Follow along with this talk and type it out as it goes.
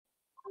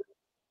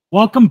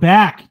Welcome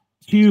back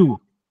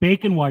to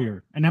Bacon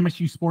Wire, an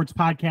MSU sports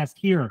podcast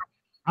here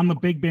on the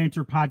Big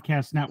Banter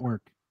Podcast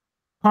Network.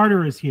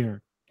 Carter is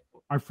here.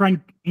 Our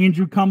friend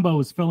Andrew Cumbo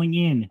is filling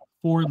in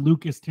for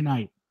Lucas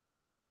tonight.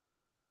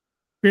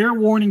 Fair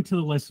warning to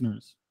the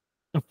listeners.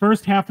 The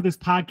first half of this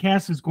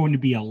podcast is going to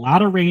be a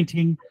lot of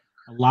ranting,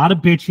 a lot of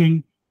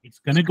bitching. It's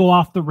going to go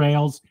off the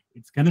rails.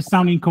 It's going to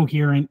sound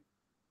incoherent.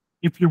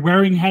 If you're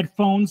wearing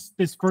headphones,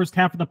 this first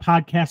half of the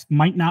podcast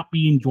might not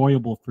be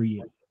enjoyable for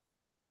you.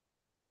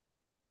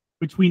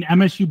 Between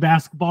MSU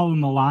basketball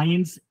and the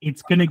Lions,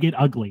 it's going to get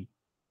ugly.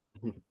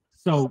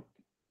 So,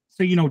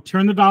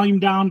 turn the volume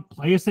down,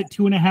 play us at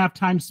 2.5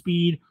 times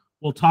speed.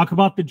 We'll talk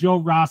about the Joe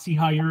Rossi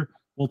hire.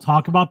 We'll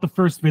talk about the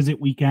first visit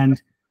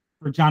weekend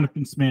for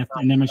Jonathan Smith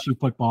and MSU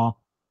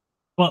football.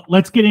 But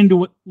let's get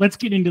into it. Let's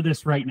get into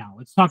this right now.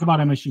 Let's talk about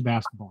MSU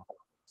basketball.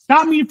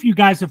 Stop me if you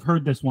guys have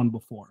heard this one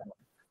before.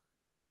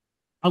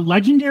 A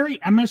legendary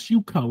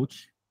MSU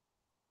coach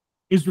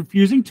is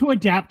refusing to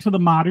adapt to the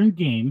modern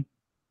game,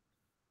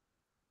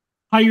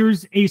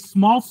 hires a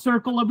small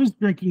circle of his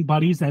drinking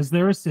buddies as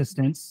their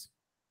assistants,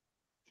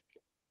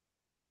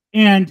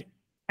 and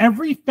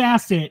every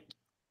facet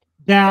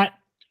that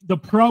the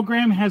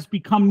program has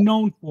become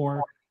known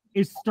for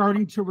is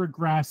starting to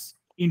regress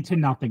into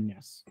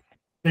nothingness.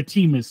 The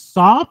team is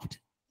soft.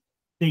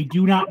 They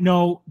do not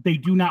know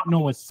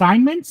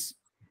assignments,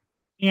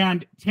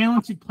 and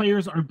talented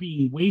players are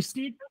being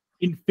wasted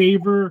in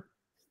favor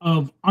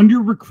of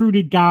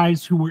under-recruited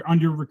guys who were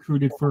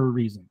under-recruited for a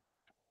reason.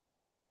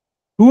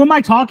 Who am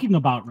I talking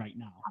about right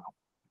now?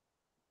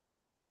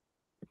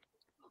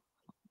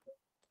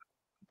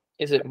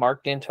 Is it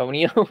Mark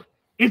D'Antonio?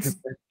 It's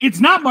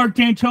not Mark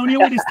D'Antonio.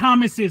 It is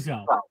Thomas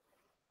Izzo.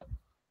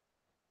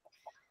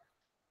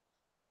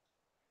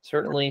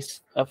 Certainly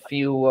a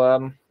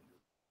few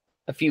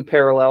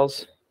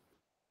parallels.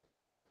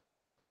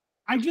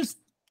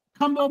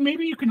 Cumbo,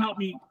 maybe you can help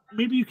me.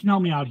 Maybe you can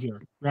help me out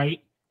here,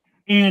 right?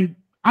 And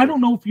I don't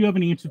know if you have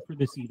an answer for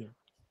this either.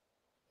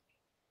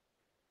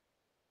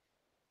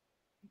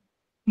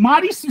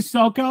 Mady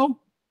Sissoko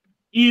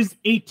is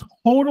a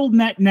total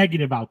net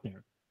negative out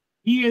there.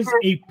 He is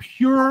a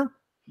pure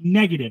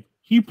negative.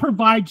 He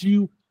provides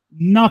you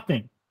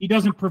nothing. He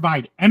doesn't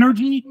provide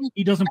energy.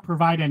 He doesn't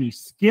provide any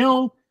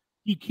skill.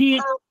 He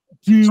can't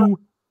do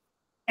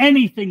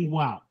anything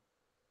well.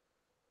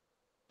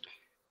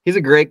 He's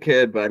a great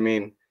kid, but I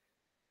mean,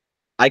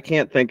 I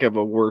can't think of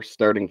a worse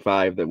starting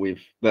five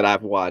that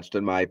I've watched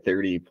in my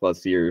 30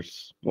 plus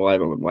years. Well, I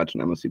haven't been watching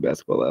MSU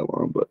basketball that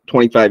long, but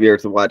 25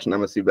 years of watching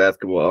MSU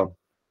basketball.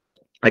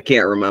 I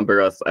can't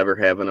remember us ever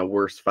having a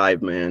worse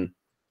five-man.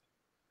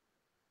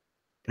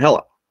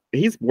 Hell,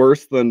 he's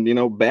worse than,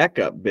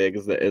 backup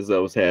bigs that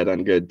Izzo's had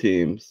on good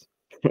teams.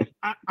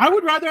 I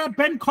would rather have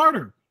Ben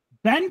Carter.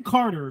 Ben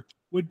Carter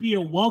would be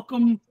a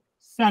welcome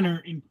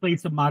center in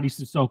place of Mady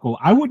Sissoko.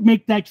 I would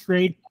make that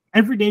trade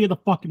every day of the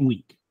fucking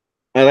week.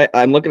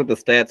 I'm looking at the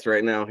stats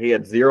right now. He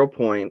had 0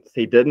 points.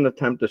 He didn't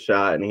attempt a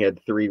shot, and he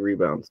had 3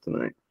 rebounds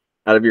tonight.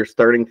 Out of your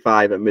starting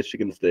 5 at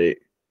Michigan State.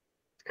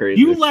 It's crazy.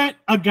 You let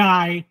a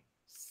guy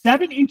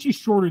 7 inches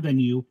shorter than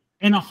you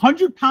and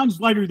 100 pounds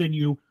lighter than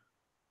you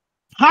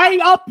tie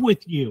up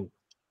with you.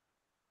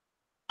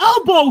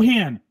 Elbow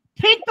him.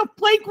 Take the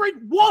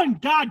flagrant one,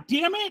 god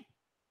damn it.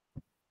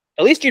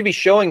 At least you'd be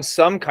showing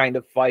some kind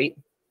of fight.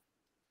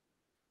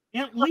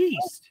 At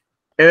least.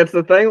 And it's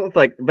the thing with,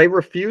 they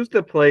refuse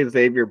to play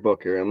Xavier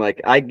Booker. And,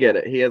 I get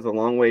it. He has a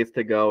long ways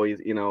to go. He's,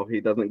 he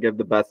doesn't give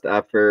the best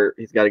effort.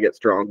 He's got to get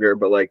stronger.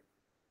 But,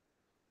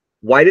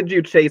 why did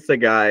you chase a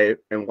guy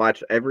and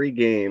watch every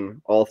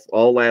game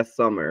all last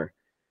summer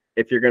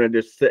if you're going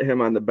to just sit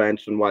him on the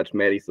bench and watch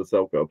Mady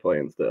Sissoko play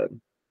instead?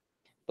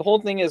 The whole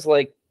thing is,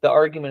 the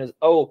argument is,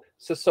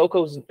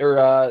 Sissoko's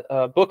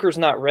or Booker's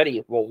not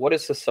ready. Well, what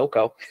is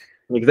Sissoko?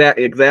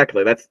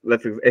 Exactly. That's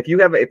if you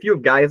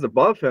have guys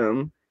above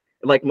him,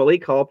 like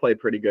Malik Hall played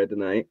pretty good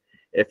tonight.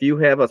 If you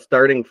have a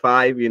starting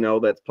 5,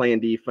 that's playing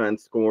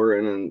defense,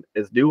 scoring, and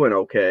is doing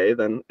okay,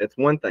 then it's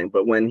one thing.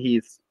 But when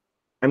he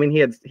didn't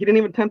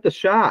even attempt a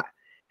shot.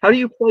 How do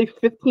you play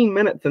 15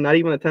 minutes and not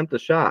even attempt a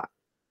shot?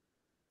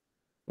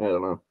 I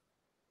don't know.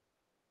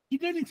 He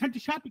didn't attempt a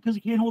shot because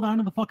he can't hold on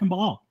to the fucking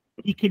ball.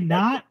 He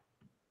cannot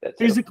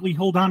physically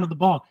hold on to the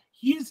ball.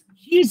 He's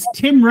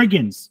Tim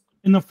Riggins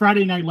in the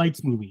Friday Night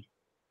Lights movie.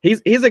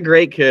 He's a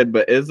great kid,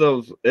 but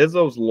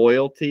Izzo's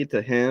loyalty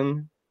to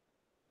him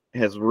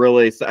has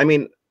really.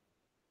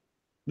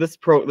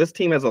 This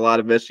team has a lot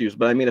of issues,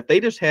 but if they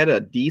just had a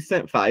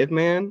decent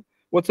 5-man,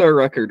 what's our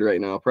record right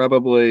now?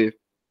 Probably,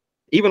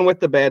 even with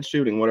the bad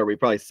shooting, what are we?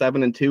 Probably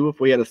 7-2 if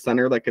we had a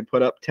center that could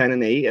put up 10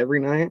 and 8 every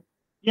night.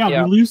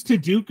 Yeah, we lose to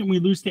Duke and we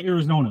lose to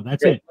Arizona.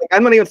 That's it.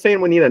 I'm not even saying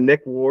we need a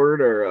Nick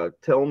Ward or a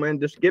Tillman.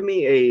 Just give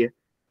me a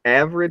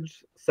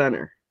average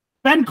center.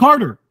 Ben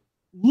Carter.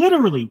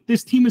 Literally,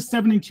 this team is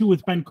 7-2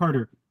 with Ben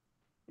Carter.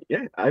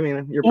 Yeah,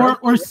 you're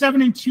or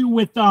 7-2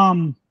 with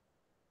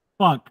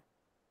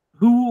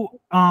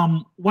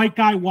white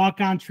guy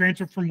walk-on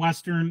transfer from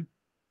Western,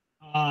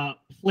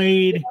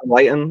 played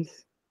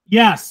Whitens.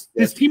 Yes,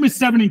 this team is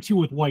 7-2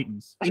 with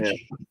Whitens. Yeah.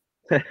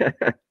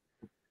 Give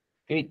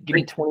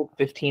me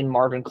 2015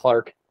 Marvin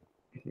Clark.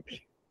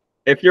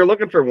 If you're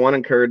looking for one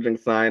encouraging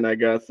sign, I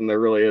guess, and there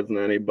really isn't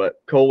any, but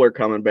Kohler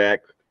coming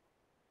back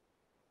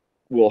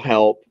will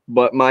help.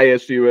 But my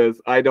issue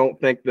is I don't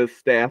think this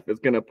staff is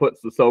going to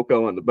put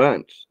Sissoko on the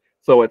bench,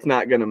 so it's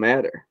not going to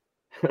matter.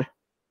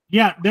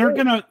 Yeah, they're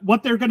gonna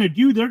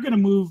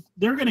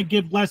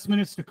give less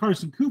minutes to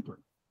Carson Cooper.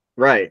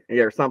 Right.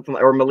 Yeah, or something,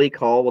 or Malik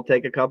Hall will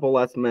take a couple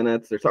less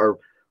minutes,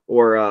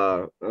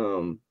 or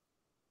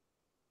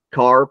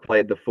Carr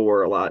played the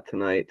 4 a lot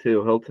tonight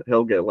too.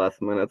 He'll get less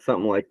minutes,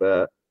 something like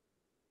that.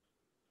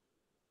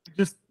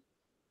 I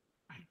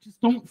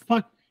just don't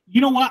fuck. You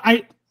know what?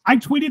 I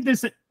tweeted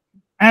this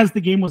as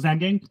the game was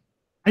ending.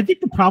 I think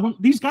the problem,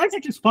 these guys are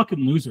just fucking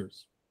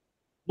losers.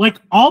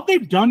 Like, all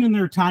they've done in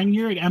their time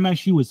here at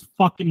MSU is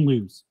fucking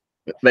lose.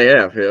 They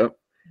have, yeah.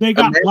 They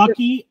got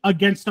lucky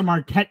against a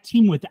Marquette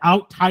team with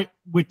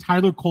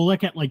Tyler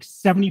Kolek at like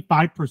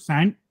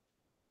 75%.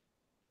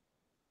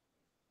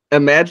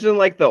 Imagine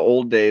like the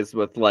old days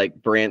with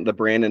like the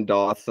Brandon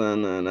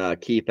Dawson and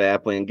Keith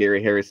Apley and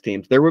Gary Harris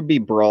teams. There would be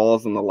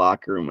brawls in the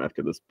locker room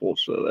after this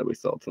bullshit that we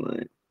saw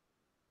tonight.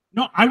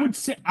 No, I would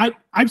say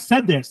I've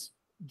said this.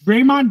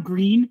 Draymond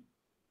Green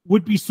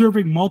would be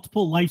serving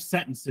multiple life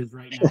sentences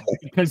right now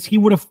because he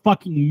would have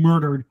fucking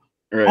murdered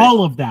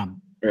all of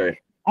them. Right.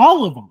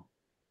 All of them.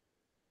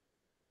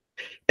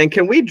 And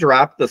can we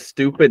drop the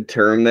stupid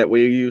term that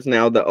we use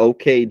now, the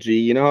OKG?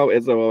 You know how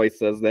Izzo always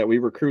says that? We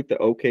recruit the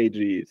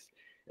OKGs.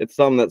 It's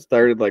something that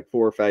started like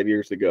 4 or 5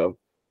 years ago.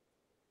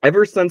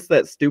 Ever since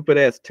that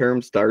stupid-ass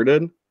term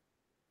started,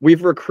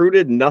 we've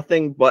recruited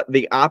nothing but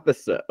the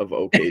opposite of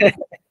OKG.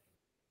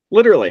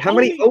 Literally, how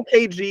many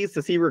OKGs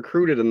has he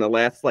recruited in the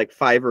last like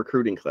 5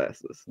 recruiting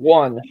classes?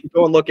 1.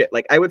 Go and look at,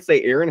 like, I would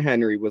say Aaron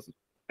Henry was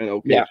an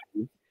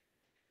OKG.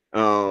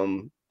 Yeah.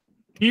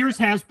 Pierce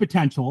has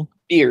potential.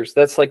 Pierce,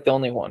 that's like the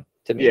only one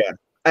to me. Yeah,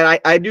 and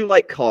I do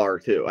like Carr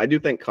too. I do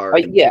think Carr.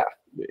 Yeah.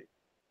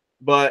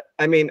 But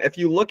I mean, if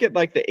you look at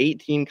like the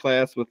 18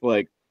 class with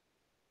like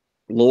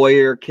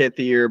Lawyer,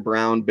 Kithier,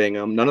 Brown,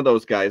 Bingham, none of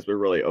those guys were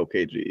really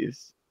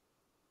OKGs.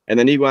 And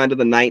then you go on to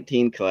the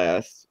 19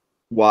 class.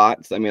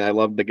 Watts, I mean, I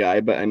love the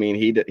guy, but I mean,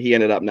 he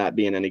ended up not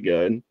being any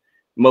good.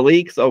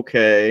 Malik's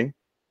okay,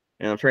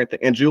 and I'm trying to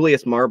think. And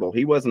Julius Marble,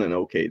 he wasn't an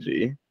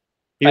OKG.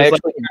 He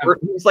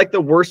was like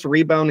the worst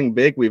rebounding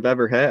big we've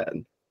ever had.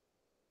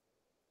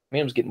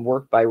 Man was getting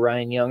worked by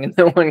Ryan Young in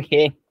the one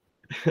game.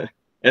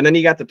 And then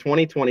you got the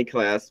 2020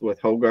 class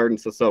with Hogard and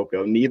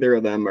Sissoko. Neither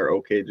of them are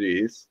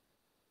OKGs.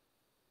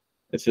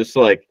 It's just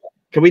like,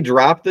 can we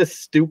drop this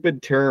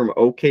stupid term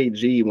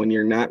OKG when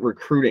you're not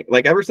recruiting?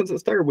 Like, ever since it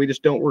started, we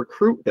just don't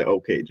recruit the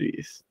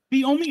OKGs.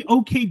 The only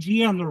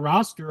OKG on the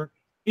roster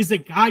is a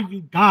guy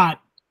you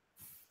got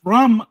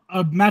from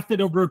a method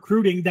of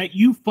recruiting that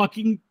you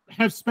fucking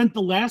have spent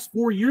the last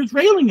 4 years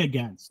railing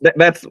against. That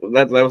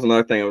was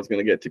another thing I was going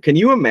to get to. Can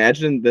you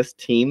imagine this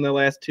team the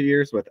last 2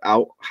 years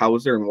without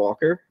Hauser and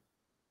Walker?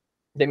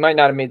 They might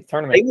not have made the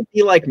tournament. They would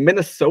be like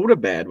Minnesota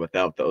bad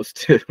without those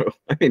two.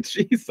 I mean,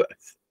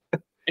 Jesus.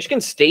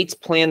 Michigan State's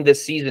plan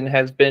this season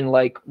has been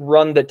like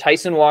run the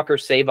Tyson Walker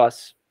save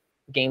us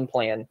game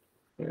plan.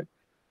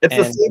 It's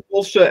the same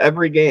bullshit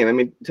every game. I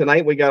mean,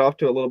 tonight we got off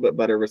to a little bit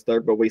better of a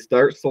start, but we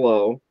start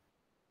slow,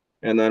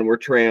 and then we're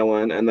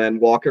trailing, and then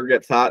Walker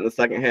gets hot in the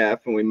second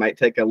half, and we might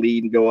take a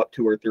lead and go up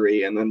 2 or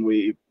 3, and then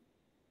we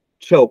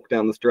choke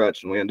down the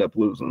stretch, and we end up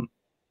losing.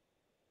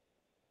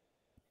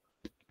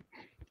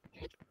 I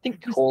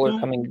think Kohler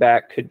coming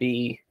back could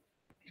be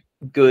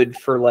good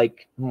for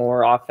like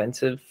more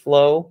offensive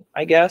flow,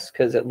 I guess,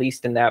 because at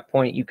least in that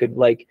point you could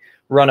like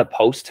run a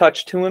post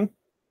touch to him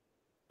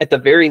at the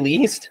very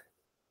least.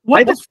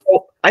 I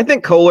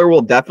think Kohler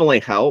will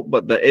definitely help,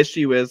 but the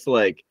issue is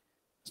like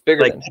it's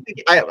bigger. Like,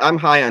 I'm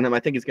high on him. I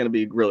think he's going to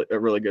be a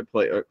really good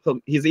player.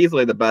 He's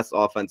easily the best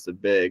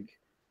offensive big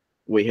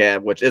we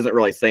have, which isn't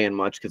really saying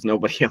much because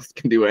nobody else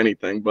can do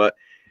anything. But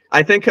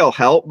I think he'll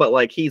help. But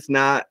like he's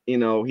not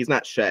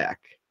Shaq.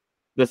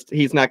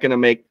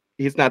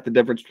 He's not the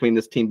difference between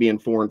this team being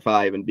 4 and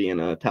 5 and being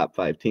a top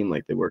 5 team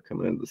like they were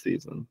coming into the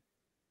season.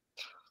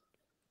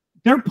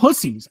 They're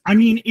pussies. I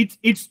mean,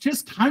 it's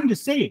just time to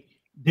say it.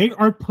 They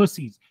are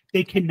pussies.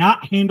 They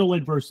cannot handle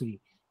adversity.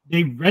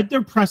 They read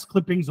their press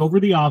clippings over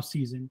the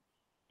offseason,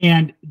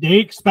 and they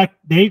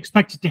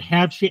expected to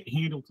have shit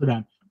handled to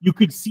them. You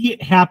could see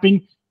it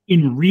happen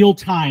in real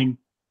time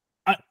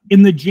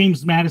in the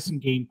James Madison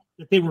game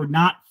that they were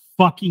not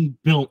fucking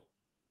built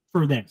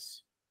for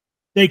this.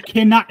 They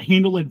cannot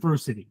handle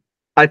adversity.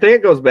 I think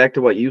it goes back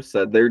to what you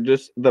said.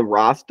 The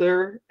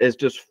roster is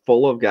just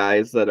full of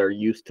guys that are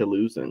used to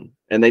losing,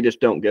 and they just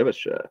don't give a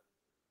shit.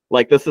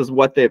 Like, this is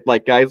what they've,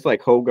 like, guys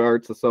like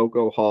Hogard,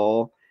 Sissoko,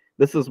 Hall,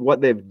 this is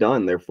what they've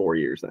done their 4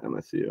 years at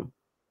MSU.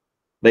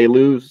 They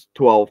lose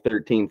 12,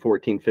 13,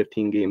 14,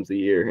 15 games a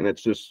year, and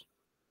it's just,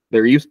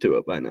 they're used to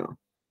it by now.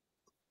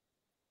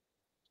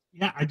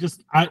 Yeah,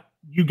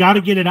 you got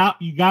to get it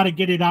out. You got to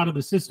get it out of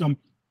the system.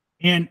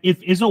 And if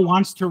Izzo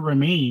wants to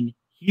remain,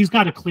 he's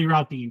got to clear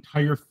out the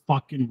entire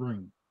fucking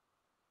room.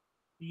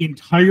 The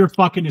entire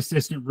fucking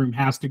assistant room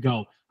has to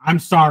go. I'm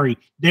sorry.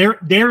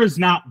 There is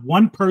not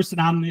one person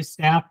on this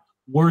staff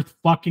worth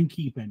fucking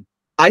keeping.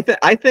 I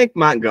think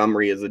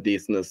Montgomery is a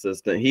decent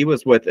assistant. He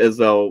was with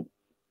Izzo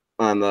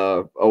on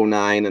the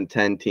 09 and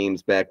 10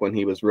 teams back when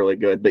he was really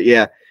good. But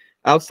yeah,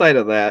 outside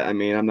of that, I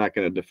mean, I'm not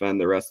going to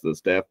defend the rest of the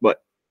staff,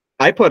 but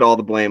I put all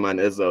the blame on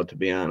Izzo, to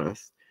be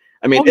honest.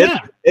 I mean,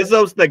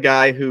 Izzo's the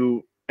guy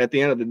who, at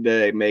the end of the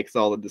day, makes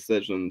all the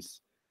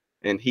decisions,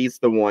 and he's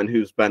the one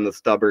who's been the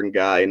stubborn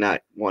guy,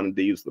 not wanting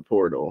to use the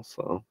portal.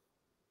 So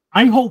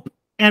I hope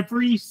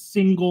every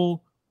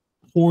single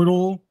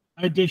portal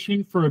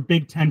edition for a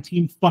Big Ten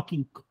team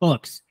fucking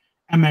cooks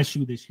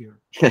MSU this year.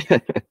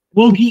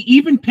 Will he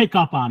even pick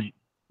up on it?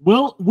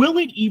 Will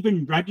it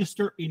even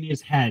register in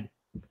his head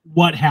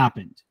what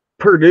happened?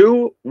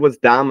 Purdue was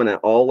dominant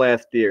all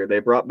last year. They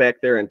brought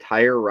back their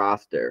entire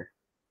roster,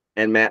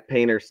 and Matt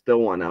Painter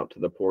still went out to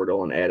the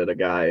portal and added a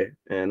guy,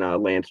 and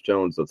Lance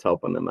Jones that's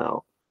helping them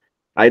out.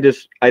 I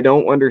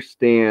don't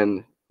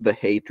understand the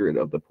hatred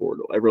of the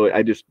portal.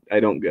 I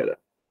don't get it.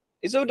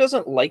 Izzo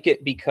doesn't like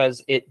it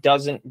because it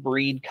doesn't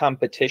breed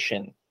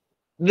competition.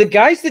 The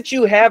guys that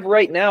you have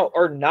right now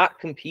are not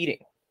competing.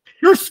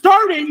 You're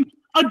starting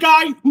a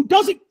guy who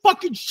doesn't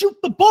fucking shoot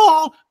the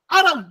ball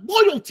out of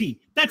loyalty.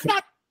 That's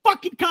not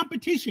fucking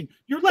competition.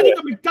 You're letting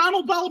a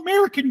McDonald's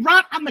All-American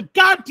rot on the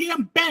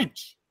goddamn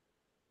bench.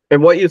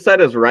 And what you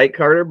said is right,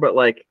 Carter, but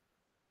like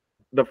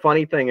the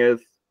funny thing is,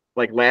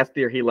 like last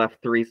year he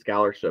left 3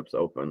 scholarships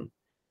open.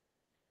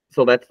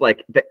 So that's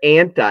like the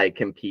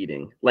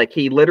anti-competing. Like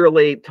he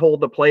literally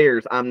told the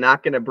players, I'm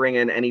not going to bring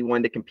in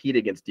anyone to compete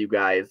against you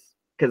guys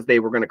because they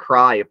were going to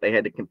cry if they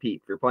had to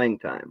compete for playing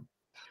time.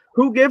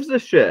 Who gives a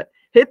shit?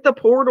 Hit the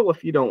portal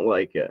if you don't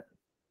like it.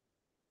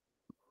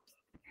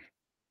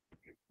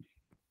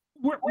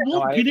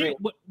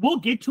 We'll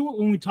get to it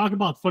when we talk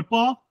about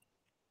football,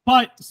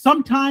 but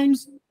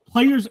sometimes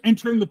players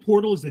entering the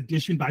portal is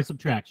addition by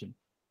subtraction.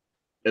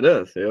 It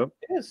is, yeah.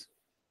 It is.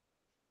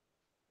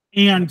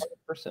 And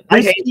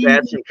I hate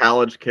that in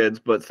college kids,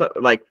 but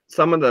like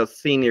some of the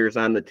seniors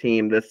on the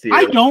team this year.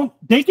 I don't.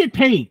 They get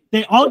paid.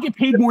 They all get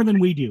paid more than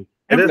we do.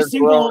 Every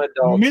single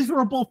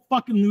miserable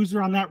fucking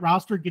loser on that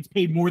roster gets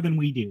paid more than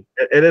we do.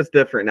 It is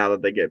different now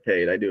that they get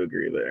paid. I do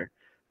agree there.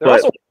 They're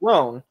also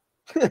grown.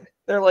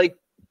 They're like,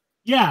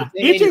 yeah.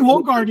 AJ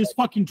Hogard is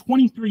fucking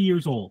 23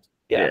 years old.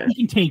 Yeah, he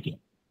can take it.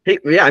 Hey,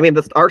 yeah, I mean,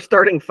 our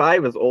starting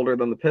 5 is older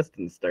than the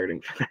Pistons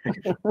starting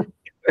 5.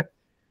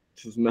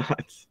 Which is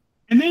nuts.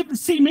 And they have the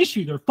same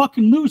issue. They're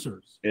fucking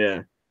losers.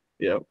 Yeah.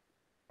 Yep.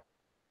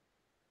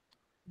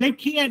 They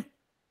can't.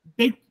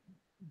 They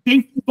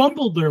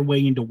fumbled their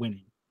way into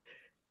winning.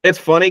 It's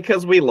funny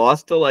because we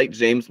lost to like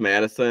James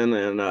Madison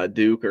and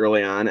Duke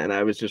early on, and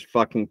I was just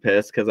fucking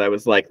pissed because I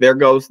was like, there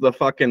goes the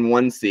fucking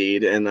 1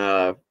 seed and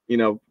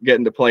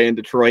getting to play in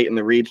Detroit in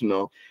the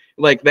regional.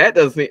 Like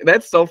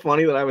that's so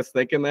funny that I was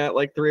thinking that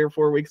like 3 or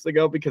 4 weeks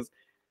ago because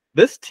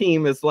this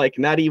team is like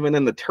not even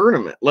in the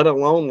tournament, let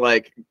alone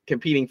like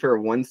competing for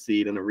a 1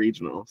 seed in a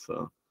regional.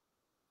 So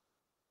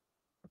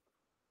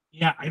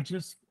yeah,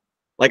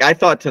 I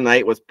thought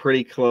tonight was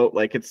pretty close.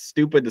 Like it's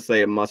stupid to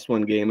say a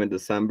must-win game in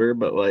December,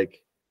 but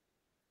like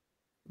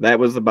that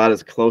was about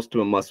as close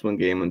to a must-win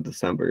game in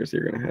December as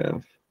you're gonna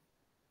have.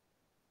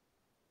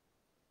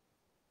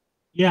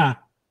 Yeah.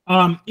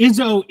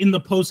 Izzo in the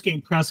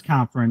post-game press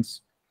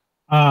conference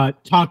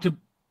talked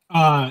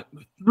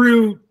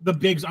threw the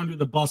bigs under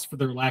the bus for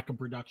their lack of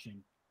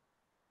production.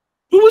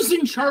 Who was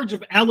in charge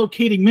of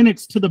allocating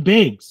minutes to the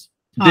bigs?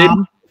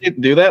 Tom? Did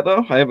he do that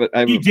though?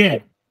 He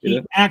did. He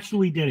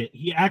actually did it.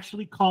 He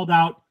actually called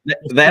out.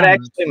 That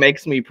actually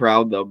makes me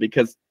proud though,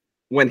 because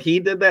when he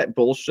did that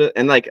bullshit,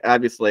 and like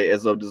obviously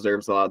Izzo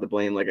deserves a lot of the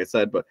blame, like I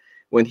said, but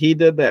when he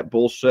did that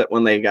bullshit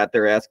when they got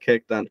their ass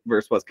kicked on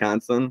versus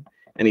Wisconsin,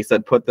 and he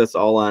said, "Put this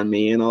all on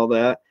me" and all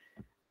that,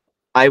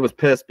 I was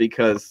pissed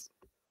because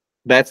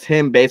that's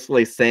him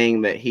basically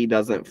saying that he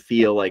doesn't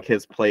feel like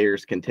his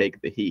players can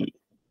take the heat.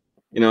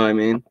 You know what I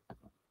mean?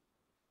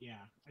 Yeah.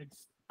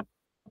 It's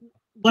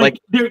like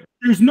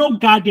there's no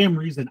goddamn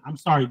reason. I'm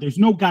sorry. There's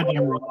no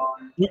goddamn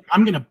reason.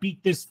 I'm going to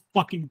beat this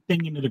fucking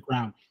thing into the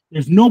ground.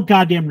 There's no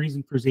goddamn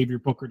reason for Xavier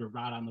Booker to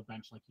rot on the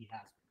bench like he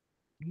has.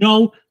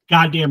 No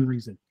goddamn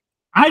reason.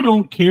 I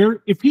don't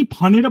care if he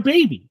punted a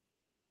baby.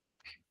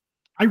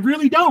 I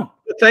really don't.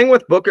 The thing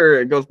with Booker,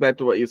 it goes back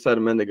to what you said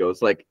a minute ago.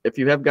 It's like if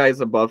you have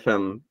guys above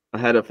him,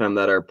 ahead of him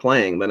that are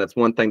playing, then it's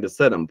one thing to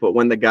sit him. But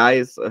when the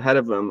guys ahead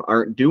of him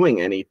aren't doing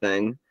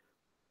anything,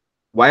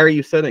 why are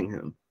you sitting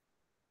him?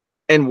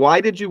 And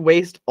why did you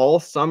waste all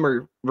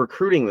summer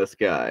recruiting this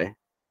guy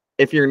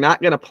if you're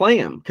not going to play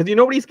him? Because you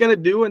know what he's going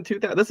to do in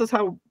 2000. This is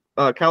how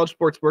college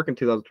sports work in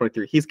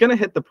 2023. He's going to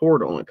hit the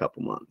portal in a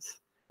couple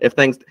months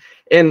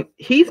and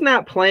he's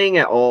not playing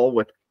at all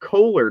with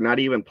Kohler not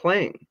even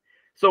playing.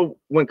 So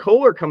when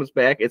Kohler comes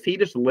back, is he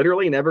just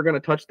literally never going to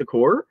touch the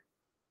court?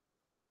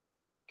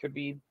 Could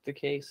be the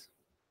case,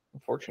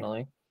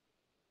 unfortunately.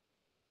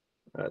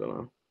 I don't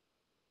know.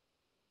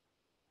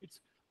 It's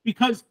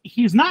because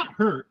he's not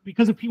hurt.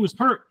 Because if he was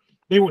hurt,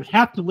 they would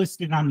have to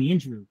list it on the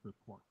injury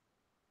report.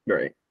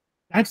 Right.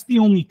 That's the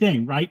only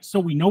thing, right? So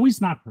we know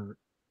he's not hurt.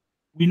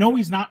 We know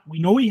he's not. We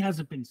know he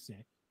hasn't been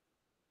sick.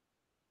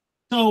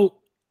 So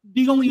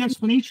the only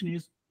explanation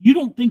is you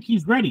don't think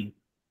he's ready.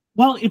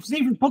 Well, if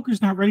Xavier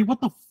Booker's not ready,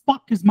 what the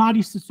fuck is Mady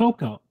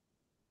Sissoko?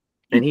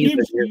 And he's in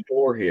year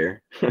 4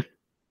 here.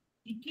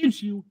 He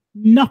gives you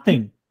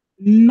nothing.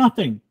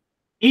 Nothing.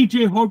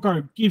 AJ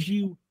Hogarth gives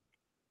you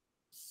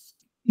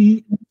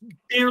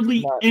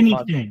barely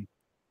anything.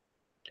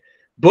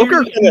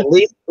 Booker can at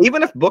least,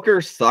 even if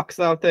Booker sucks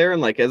out there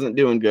and like isn't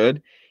doing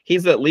good,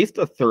 he's at least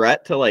a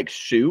threat to like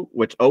shoot,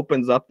 which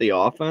opens up the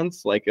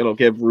offense. Like it'll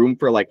give room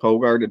for like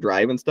Hogarth to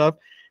drive and stuff.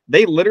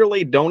 They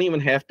literally don't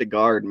even have to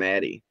guard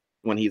Mady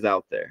when he's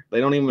out there. They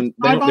don't even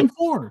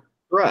 5-on-4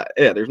 threat.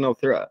 Yeah, there's no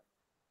threat.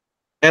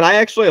 And I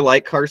actually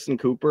like Carson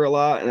Cooper a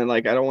lot, and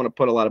like I don't want to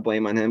put a lot of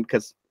blame on him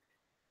because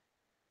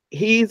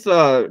he's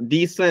a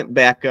decent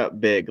backup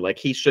big. Like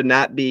he should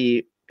not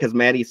be, because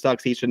Mady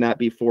sucks, he should not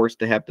be forced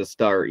to have to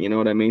start. You know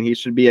what I mean? He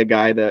should be a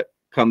guy that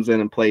comes in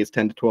and plays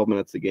 10 to 12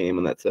 minutes a game,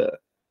 and that's it.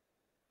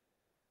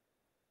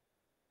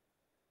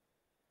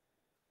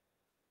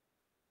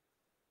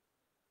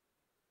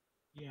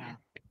 Yeah.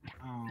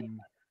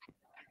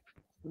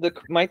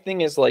 My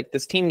thing is like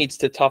this team needs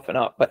to toughen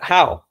up, but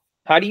how?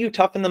 How do you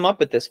toughen them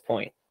up at this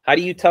point? How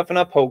do you toughen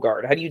up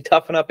Hogarth? How do you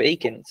toughen up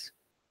Akins?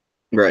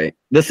 Right.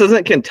 This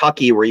isn't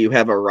Kentucky where you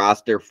have a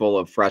roster full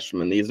of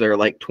freshmen. These are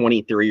like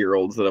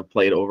 23-year-olds that have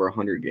played over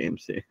 100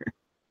 games here.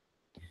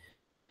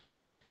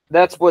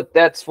 That's what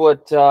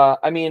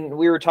I mean,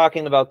 we were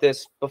talking about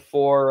this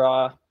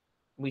before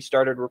we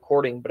started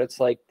recording, but it's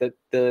like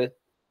the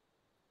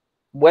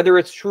whether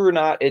it's true or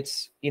not,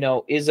 it's, you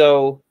know,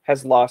 Izzo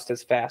has lost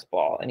his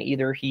fastball, and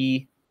either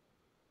he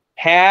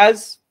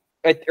has,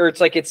 or it's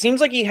like it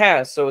seems like he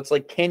has, so it's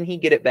like, can he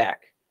get it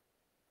back?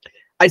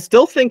 I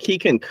still think he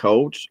can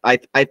coach. I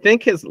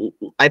think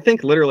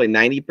literally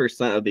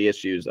 90% of the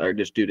issues are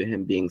just due to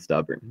him being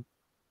stubborn,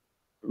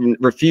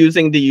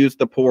 refusing to use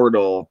the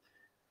portal,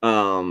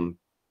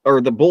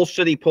 or the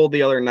bullshit he pulled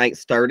the other night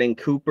starting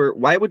Cooper.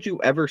 Why would you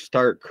ever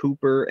start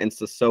Cooper and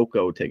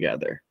Sissoko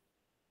together?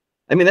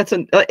 I mean,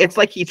 it's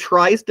like he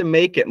tries to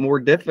make it more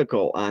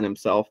difficult on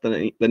himself than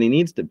he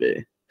needs to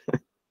be.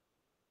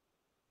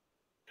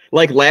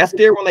 Like last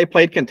year when they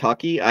played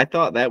Kentucky, I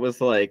thought that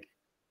was like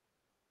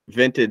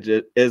vintage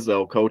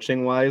Izzo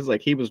coaching wise.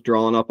 Like he was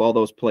drawing up all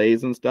those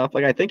plays and stuff.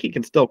 Like I think he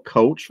can still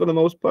coach for the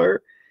most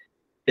part.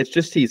 It's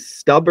just he's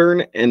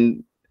stubborn,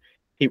 and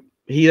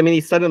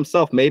he said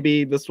himself,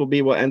 maybe this will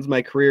be what ends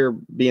my career,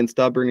 being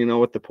stubborn, you know,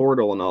 with the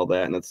portal and all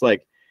that. And it's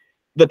like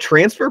the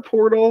transfer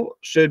portal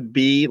should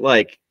be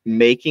like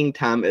making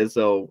Tom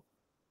Izzo's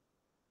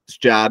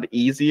job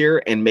easier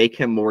and make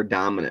him more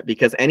dominant,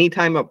 because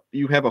anytime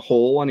you have a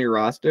hole on your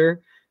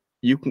roster,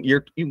 you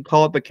can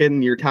call up a kid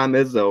and you're Tom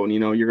Izzo, and you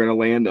know you're going to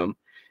land him.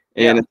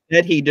 And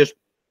instead,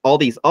 all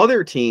these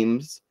other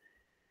teams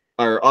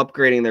are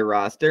upgrading their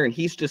roster, and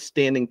he's just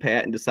standing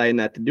pat and deciding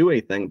not to do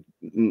anything.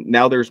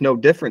 Now there's no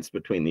difference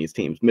between these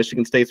teams.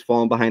 Michigan State's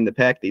falling behind the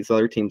pack. These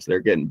other teams, they're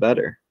getting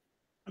better.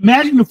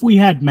 Imagine if we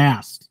had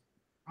Mast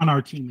on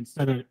our team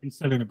instead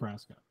of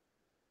Nebraska.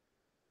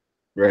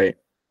 Right.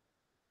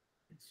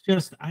 It's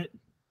just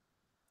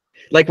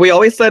like we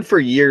always said for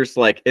years,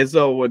 like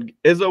Izzo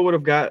would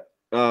have got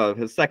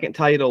his second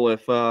title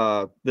if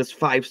this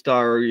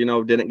 5-star, you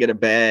know, didn't get a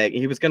bag.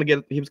 He was gonna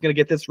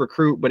get this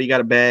recruit, but he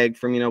got a bag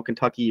from, you know,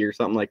 Kentucky or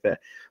something like that.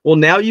 Well,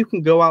 now you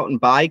can go out and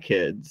buy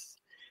kids,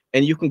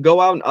 and you can go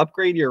out and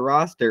upgrade your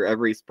roster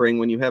every spring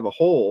when you have a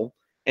hole,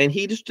 and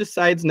he just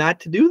decides not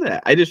to do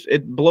that.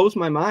 It blows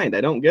my mind.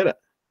 I don't get it.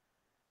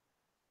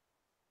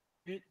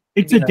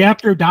 It's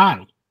adapt or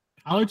die.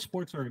 College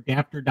sports are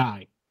adapt or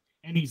die,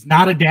 and he's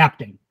not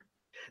adapting.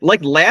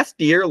 Like last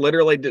year,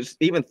 literally just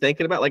even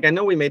thinking about, like, I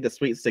know we made the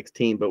Sweet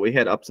 16, but we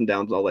had ups and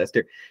downs all last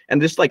year.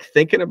 And just like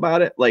thinking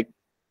about it, like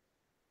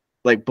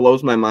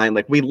blows my mind.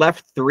 Like we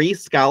left 3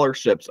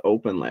 scholarships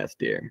open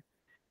last year.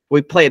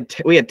 We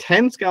had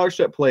 10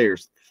 scholarship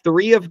players.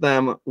 3 of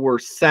them were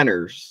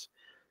centers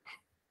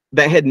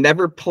that had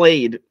never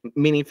played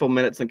meaningful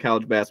minutes in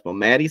college basketball.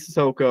 Mady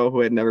Sissoko, who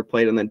had never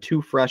played, and then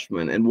 2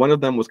 freshmen. And one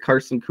of them was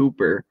Carson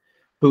Cooper,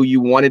 who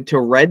you wanted to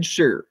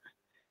redshirt.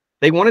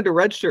 They wanted to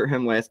redshirt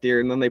him last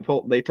year, and then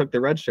they took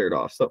the red shirt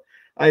off. So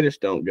I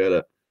just don't get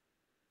it.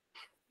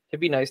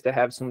 It'd be nice to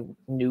have some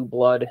new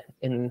blood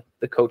in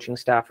the coaching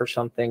staff or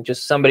something.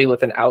 Just somebody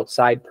with an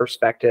outside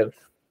perspective.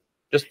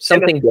 Just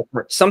something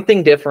different.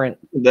 Something different.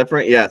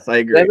 Different, yes, I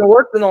agree. It hasn't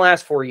worked in the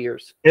last 4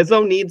 years.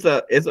 Izzo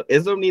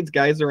needs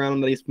guys around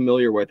him that he's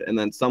familiar with, and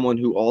then someone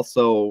who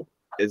also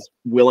is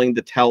willing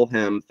to tell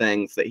him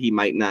things that he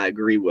might not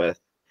agree with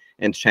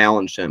and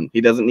challenge him.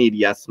 He doesn't need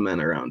yes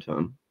men around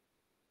him.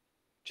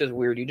 Which is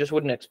weird. You just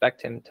wouldn't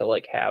expect him to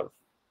like have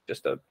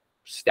just a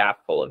staff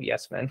full of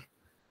yes men.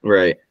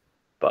 Right.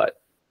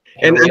 But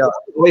and he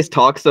always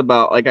talks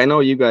about, like, I know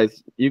you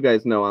guys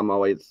know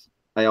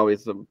I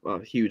always am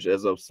a huge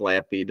Izzo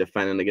slappy,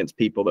 defending against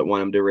people that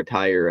want him to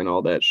retire and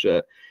all that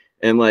shit.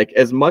 And like,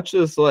 as much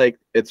as like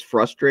it's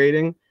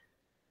frustrating,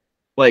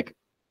 like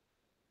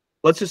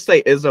let's just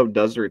say Izzo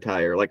does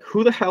retire. Like,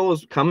 who the hell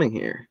is coming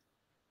here?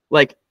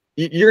 Like,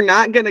 you're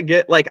not gonna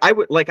get I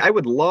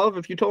would love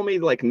if you told me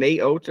like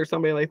Nate Oates or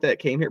somebody like that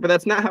came here, but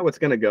that's not how it's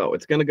gonna go.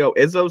 It's gonna go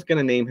Izzo's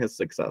gonna name his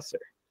successor,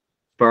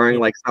 barring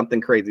like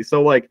something crazy.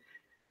 So like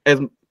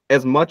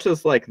as much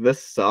as like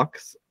this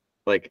sucks,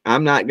 like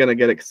I'm not gonna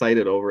get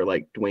excited over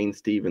like Dwayne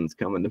Stevens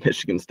coming to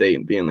Michigan State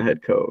and being the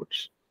head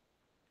coach,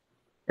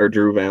 or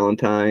Drew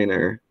Valentine.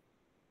 Or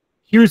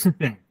here's the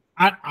thing,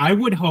 I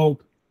would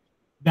hope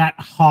that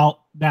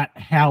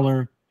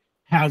Haller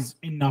has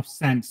enough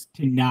sense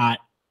to not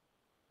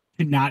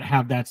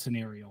have that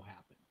scenario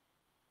happen.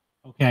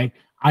 Okay,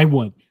 I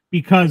would,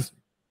 because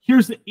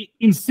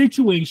in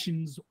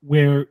situations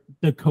where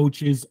the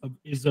coaches of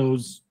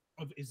Izzo's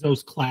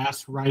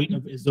class, right,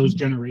 of Izzo's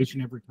generation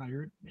have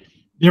retired,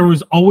 there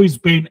has always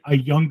been a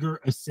younger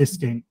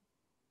assistant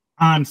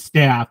on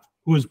staff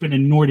who has been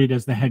anointed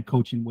as the head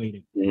coach in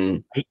waiting.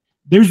 Right?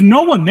 There's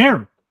no one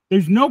there.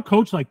 There's no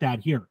coach like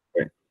that here.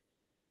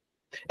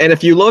 And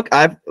if you look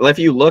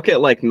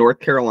at like North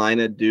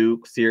Carolina,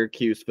 Duke,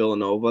 Syracuse,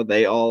 Villanova,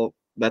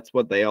 that's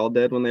what they all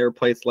did when they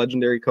replaced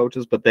legendary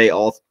coaches, but they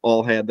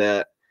all had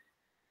that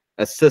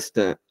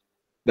assistant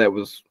that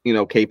was,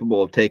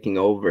 capable of taking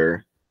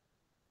over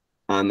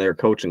on their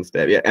coaching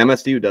staff. Yeah,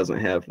 MSU doesn't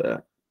have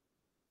that.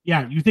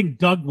 Yeah, you think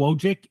Doug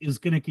Wojcik is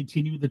going to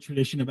continue the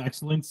tradition of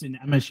excellence in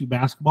MSU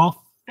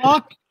basketball?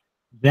 Fuck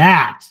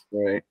that.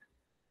 Right.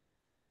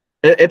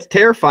 It's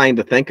terrifying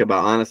to think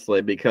about,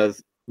 honestly,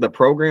 because the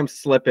program's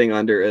slipping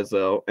under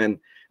Izzo, and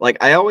like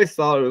I always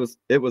thought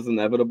it was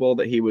inevitable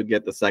that he would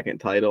get the second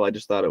title. I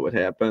just thought it would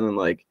happen, and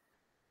like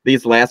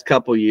these last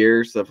couple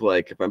years of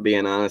like, if I'm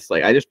being honest,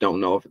 like I just don't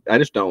know if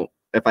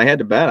I had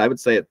to bet, I would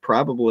say it's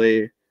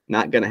probably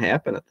not going to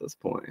happen at this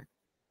point.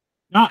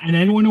 No, and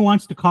anyone who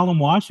wants to call him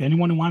washed,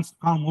 anyone who wants to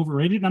call him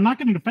overrated, I'm not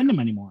going to defend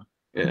him anymore.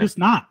 Yeah. I'm just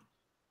not.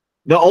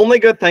 The only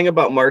good thing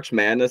about March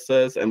Madness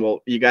is, and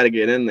well, you got to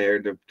get in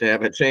there to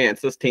have a chance.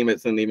 This team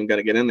isn't even going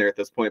to get in there at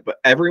this point, but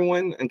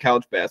everyone in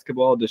college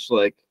basketball just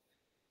like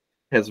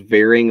has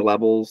varying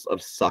levels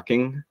of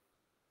sucking,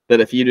 that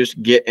if you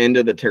just get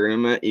into the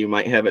tournament, you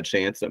might have a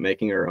chance at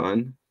making a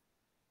run.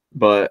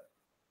 But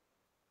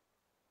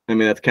I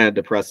mean, that's kind of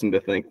depressing to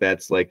think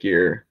that's like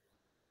your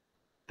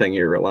thing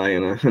you're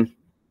relying on.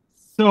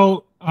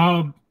 So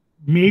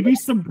maybe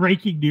some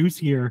breaking news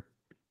here.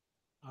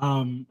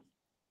 I'm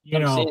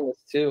seeing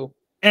this too.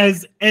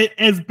 As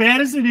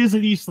bad as it is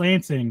in East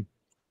Lansing,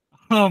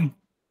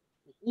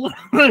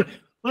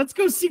 let's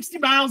go 60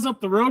 miles up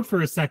the road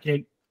for a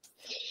second.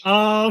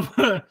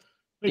 Yeah,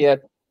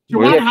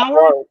 Juwan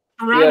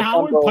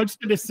Howard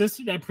punched an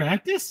assistant at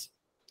practice.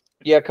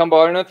 Yeah,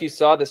 Cumbo, I don't know if you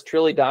saw this.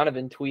 Trilly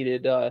Donovan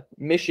tweeted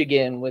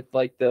Michigan with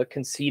like the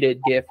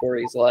conceited gif where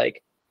he's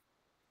like,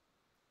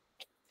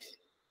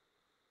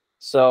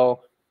 so.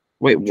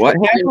 Wait, what?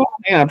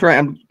 Yeah, I'm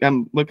trying.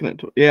 I'm looking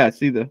at. Yeah, I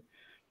see the.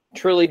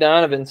 Trilly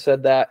Donovan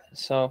said that.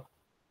 So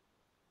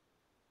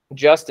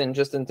Justin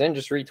then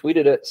just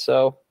retweeted it.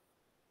 So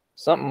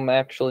something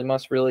actually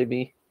must really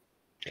be.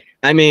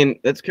 I mean,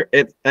 that's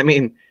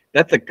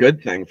a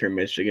good thing for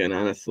Michigan,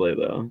 honestly,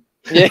 though.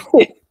 Yeah.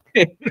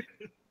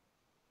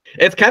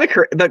 It's kind of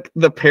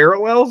the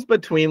parallels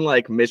between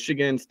like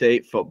Michigan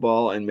State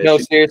football and Michigan. No,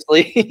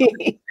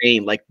 seriously.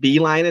 Like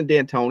Beeline and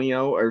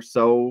D'Antonio are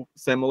so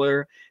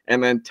similar,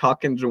 and then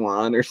Tuck and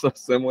Juwan are so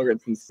similar.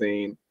 It's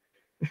insane.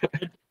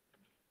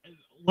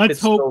 Let's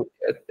hope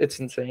it's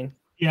insane.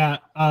 Yeah.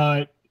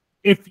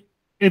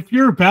 If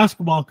you're a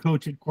basketball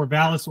coach at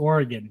Corvallis,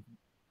 Oregon,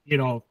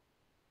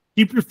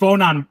 keep your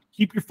phone on,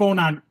 keep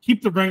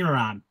the ringer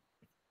on.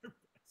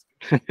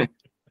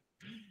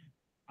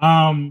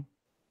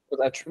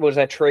 Was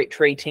that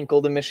Trey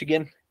Tinkle to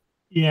Michigan?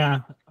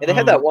 Yeah. They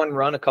had that one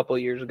run a couple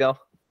of years ago.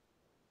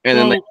 And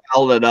then they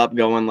held it up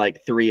going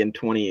like 3 and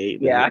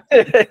 28. Yeah.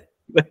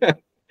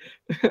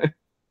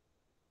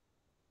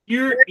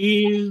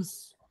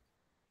 Here's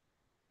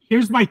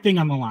my thing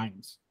on the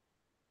Lions.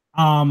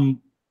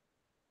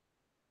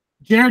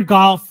 Jared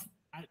Goff,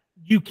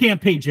 you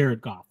can't pay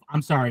Jared Goff.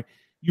 I'm sorry.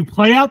 You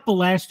play out the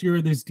last year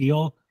of this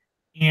deal,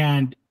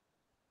 and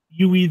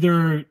you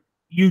either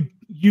you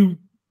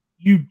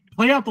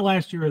play out the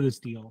last year of this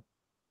deal.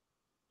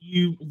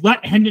 You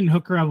let Hendon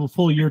Hooker have a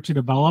full year to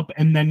develop,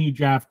 and then you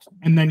draft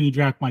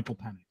Michael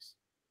Penix.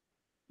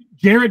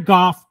 Jared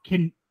Goff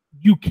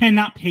you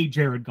cannot pay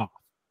Jared Goff,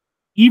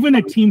 even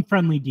a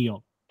team-friendly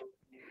deal.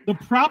 The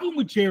problem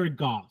with Jared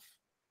Goff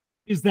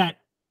is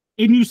that,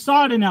 and you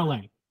saw it in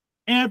LA,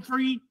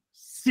 every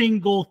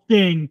single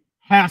thing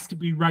has to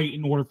be right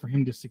in order for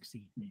him to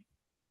succeed.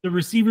 The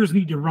receivers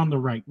need to run the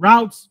right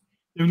routes.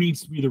 There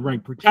needs to be the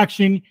right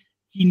protection.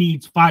 He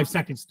needs 5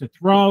 seconds to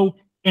throw,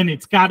 and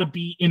it's got to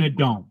be in a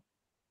dome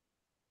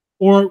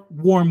or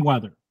warm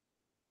weather.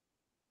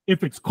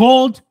 If it's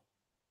cold,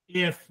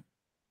 if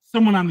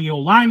someone on the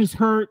O-line is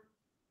hurt,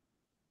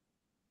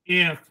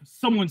 if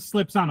someone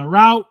slips on a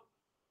route,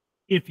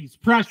 if he's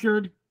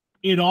pressured,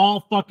 it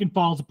all fucking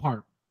falls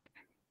apart.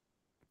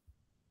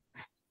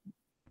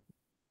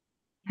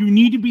 You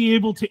need to be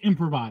able to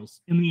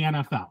improvise in the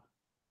NFL.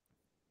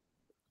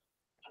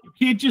 You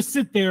can't just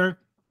sit there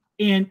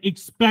and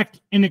expect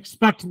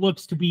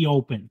looks to be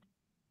open.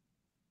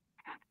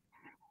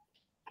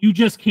 You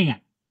just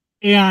can't.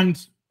 And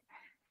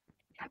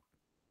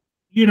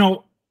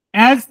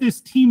as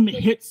this team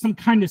hits some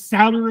kind of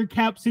salary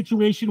cap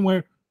situation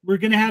where we're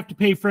going to have to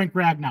pay Frank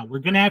Ragnow, we're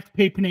going to have to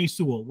pay Penei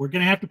Sewell, we're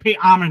going to have to pay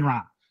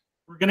Amon-Ra,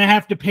 we're going to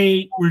have to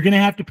pay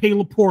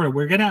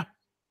Laporta,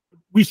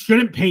 we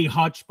shouldn't pay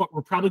Hutch, but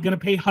we're probably going to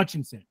pay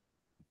Hutchinson.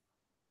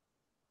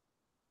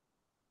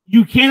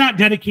 You cannot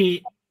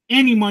dedicate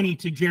any money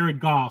to Jared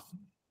Goff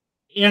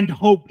and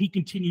hope he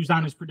continues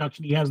on his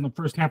production he has in the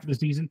first half of the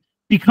season,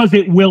 because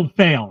it will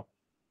fail.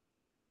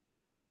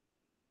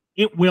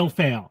 It will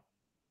fail.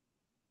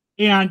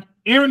 And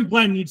Aaron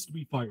Glenn needs to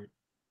be fired.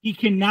 He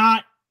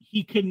cannot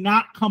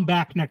come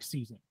back next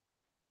season.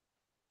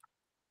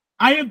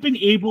 I have been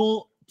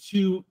able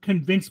to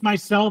convince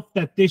myself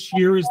that this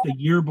year is the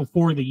year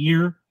before the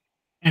year.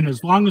 And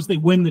as long as they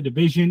win the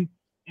division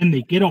and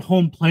they get a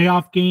home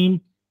playoff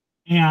game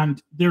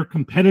and they're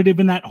competitive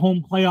in that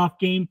home playoff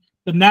game,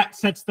 then that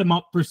sets them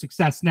up for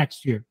success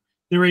next year.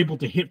 They're able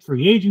to hit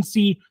free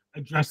agency,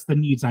 address the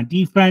needs on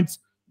defense,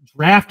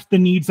 draft the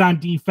needs on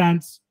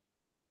defense,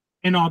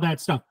 and all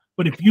that stuff.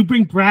 But if you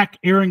bring back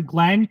Aaron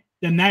Glenn,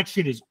 then that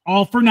shit is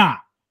all for naught,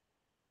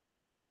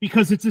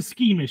 because it's a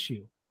scheme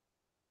issue.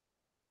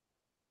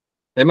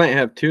 They might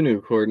have 2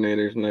 new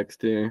coordinators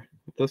next year.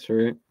 That's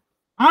right.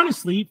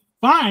 Honestly,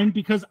 fine,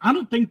 because I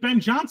don't think Ben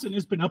Johnson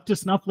has been up to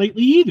snuff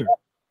lately either.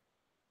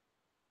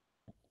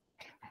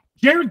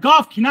 Jared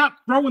Goff cannot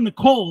throw in the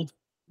cold.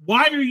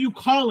 Why are you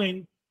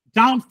calling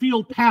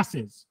downfield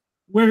passes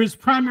where his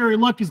primary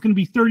look is going to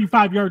be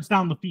 35 yards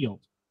down the field?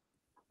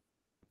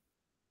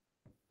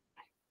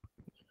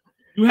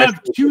 You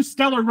have 2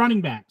 stellar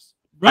running backs.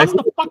 Run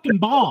the fucking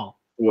ball.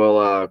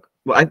 Well,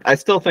 I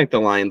still think the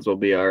Lions will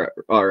be all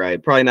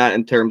right. Probably not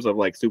in terms of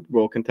like Super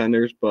Bowl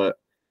contenders, but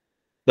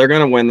they're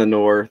going to win the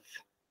North.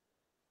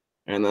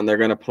 And then they're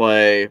going to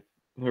play.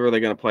 Who are they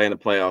going to play in the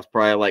playoffs?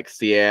 Probably like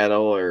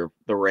Seattle or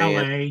the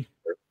Rams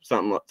or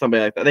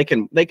somebody like that. They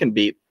can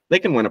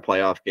win a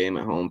playoff game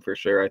at home for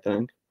sure, I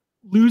think.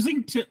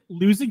 Losing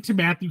to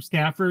Matthew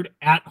Stafford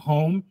at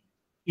home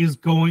is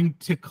going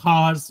to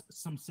cause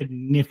some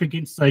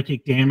significant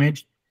psychic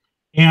damage.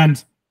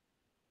 And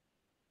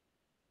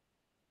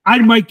I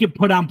might get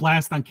put on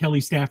blast on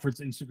Kelly Stafford's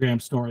Instagram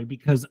story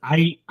because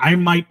I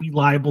might be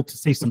liable to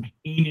say some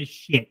heinous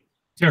shit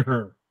to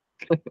her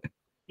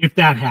if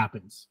that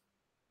happens.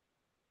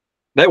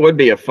 That would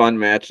be a fun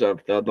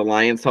matchup. The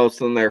Lions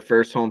hosting their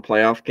first home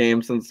playoff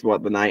game since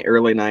the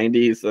early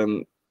 90s,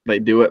 and they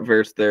do it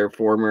versus their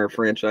former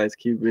franchise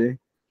QB.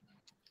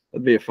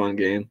 That'd be a fun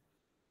game.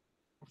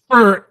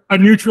 For a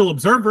neutral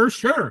observer,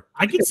 sure.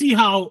 I can see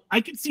how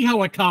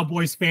a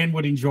Cowboys fan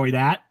would enjoy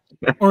that,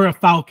 or a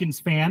Falcons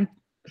fan.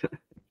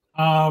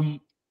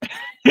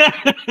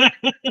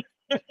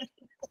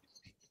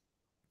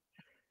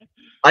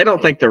 I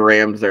don't think the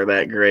Rams are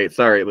that great.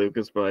 Sorry,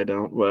 Lucas, but I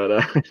don't.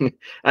 But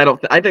I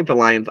don't. I think the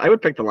Lions. I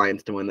would pick the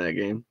Lions to win that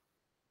game.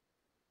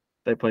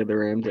 They played the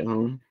Rams at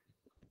home.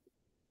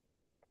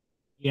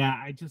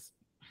 Yeah,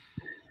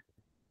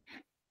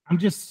 I'm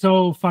just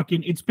so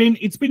fucking. It's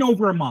been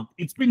over a month.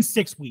 It's been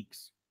 6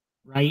 weeks,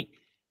 right?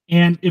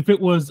 And if it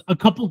was a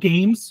couple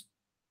games,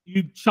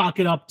 you chalk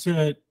it up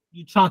to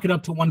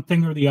one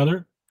thing or the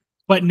other.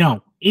 But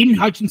no, Aiden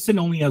Hutchinson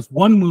only has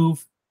one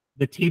move.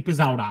 The tape is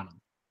out on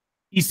him.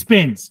 He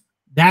spins.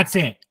 That's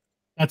it.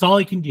 That's all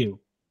he can do.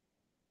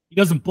 He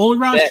doesn't bull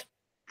rush.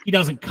 He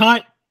doesn't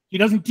cut. He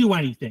doesn't do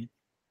anything.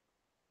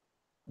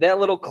 That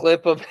little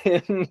clip of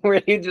him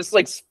where he just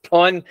like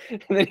spun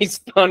and then he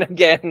spun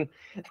again.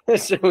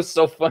 That shit was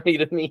so funny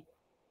to me.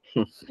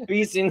 Have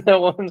you seen that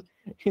one?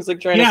 He's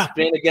like trying to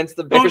spin against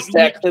the Bears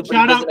tackle, but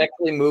he doesn't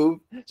actually move.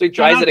 So he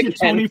tries it again.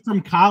 Tony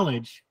from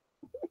college,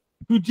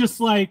 who just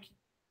like,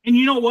 and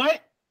you know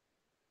what?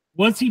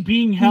 Was he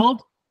being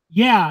held?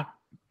 Yeah,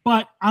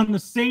 but on the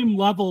same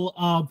level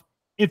of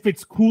if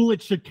it's cool,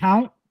 it should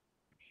count.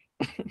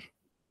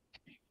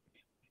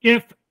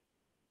 If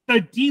the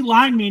D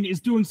lineman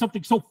is doing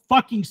something so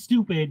fucking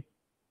stupid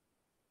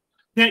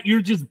that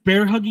you're just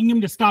bear hugging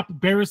him to stop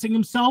embarrassing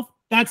himself,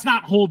 that's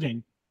not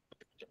holding.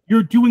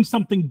 You're doing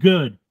something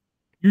good.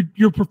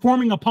 You're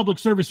performing a public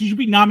service. You should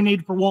be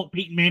nominated for Walt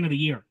Payton Man of the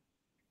Year.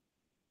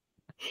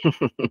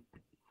 I'm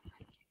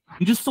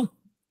just so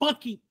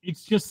fucking.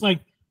 It's just like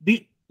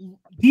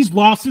these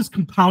losses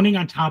compounding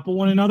on top of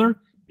one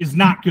another is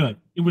not good.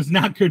 It was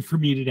not good for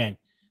me today.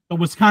 The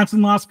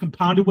Wisconsin loss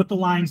compounded with the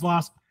Lions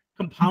loss,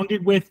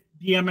 compounded with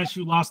the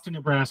MSU loss to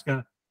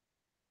Nebraska.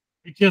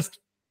 It just.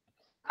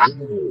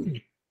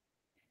 Hey,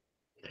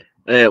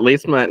 at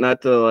least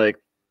not to like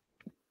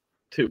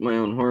toot my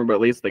own horn, but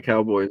at least the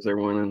Cowboys are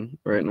winning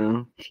right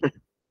now.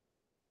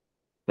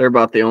 They're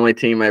about the only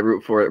team I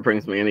root for that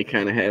brings me any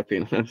kind of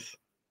happiness.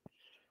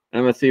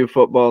 MSU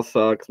football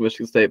sucks.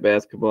 Michigan State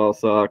basketball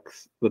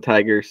sucks. The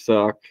Tigers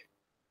suck.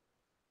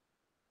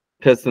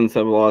 Pistons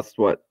have lost,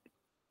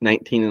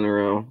 19 in a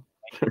row.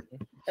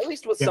 At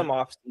least with some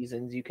off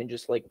seasons, you can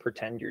just like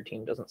pretend your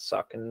team doesn't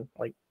suck and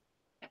like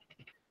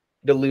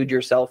delude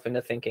yourself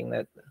into thinking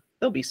that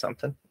there'll be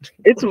something.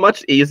 It's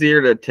much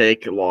easier to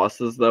take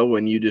losses though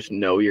when you just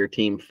know your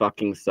team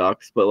fucking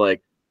sucks. But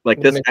like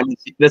this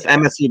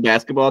MSU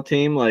basketball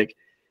team, like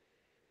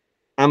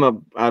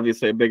I'm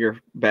obviously a bigger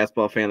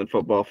basketball fan than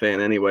football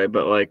fan anyway.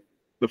 But like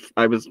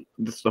I was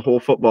just the whole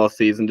football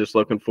season just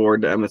looking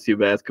forward to MSU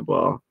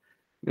basketball.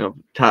 You know,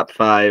 top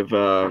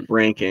 5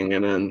 ranking,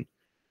 and then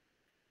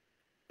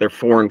they're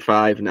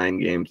 4-5 9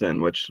 games in,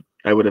 which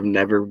I would have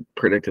never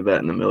predicted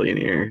that in a million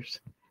years.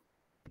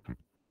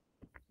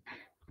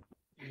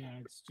 Yeah,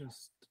 it's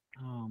just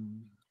I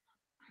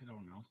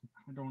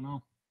don't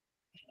know.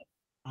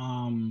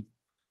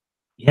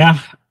 Yeah,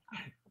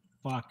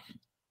 fuck.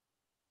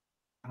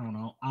 I don't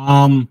know.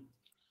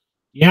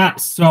 Yeah,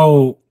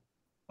 so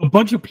a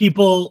bunch of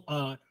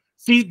people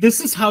see,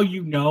 this is how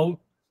you know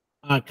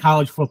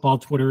college football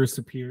Twitter is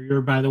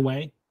superior, by the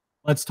way.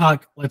 Let's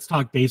talk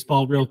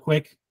baseball real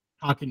quick.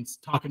 Talking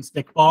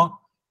stickball.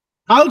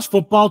 College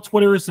football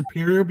Twitter is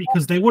superior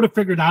because they would have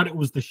figured out it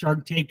was the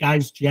Shark Tank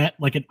guy's jet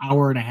like an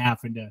hour and a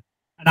half into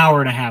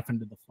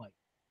the flight.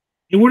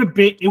 It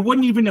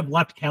wouldn't even have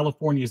left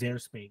California's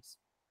airspace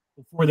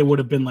before they would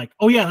have been like,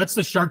 oh yeah, that's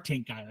the Shark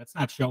Tank guy. That's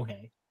not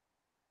Shohei.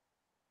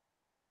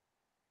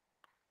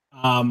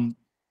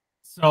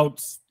 So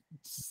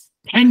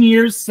 10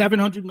 years,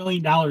 $700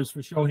 million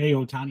for Shohei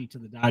Ohtani to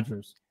the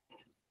Dodgers.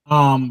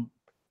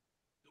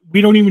 We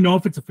don't even know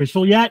if it's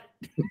official yet.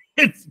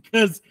 It's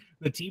because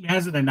the team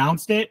hasn't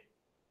announced it.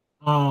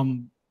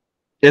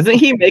 Isn't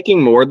he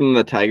making more than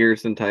the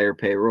Tigers' entire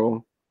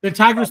payroll? The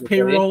Tigers'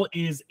 payroll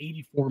is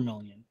 $84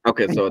 million.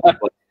 Okay,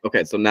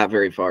 so not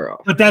very far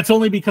off. But that's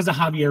only because of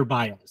Javier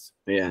Baez.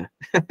 Yeah.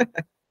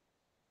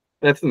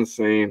 That's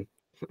insane.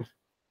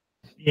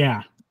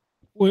 Yeah.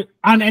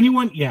 On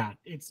anyone, yeah,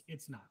 it's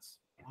nuts.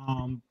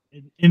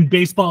 And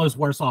baseball is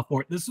worse off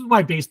for it. This is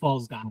why baseball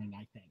is dying,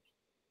 I think.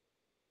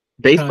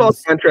 Baseball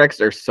contracts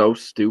are so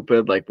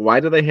stupid. Like, why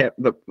do they have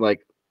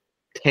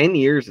 10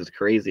 years is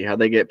crazy. How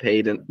they get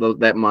paid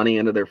that money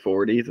into their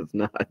 40s? It's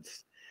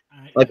nuts.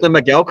 Like the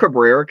Miguel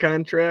Cabrera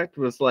contract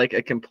was like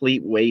a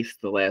complete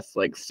waste the last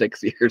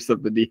 6 years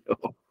of the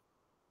deal.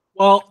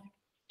 Well,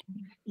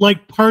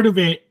 like part of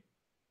it,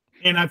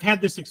 and I've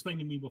had this explained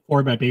to me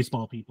before by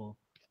baseball people,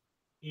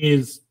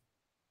 is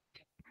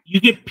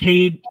you get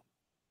paid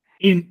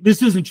in.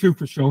 This isn't true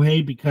for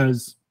Shohei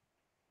because,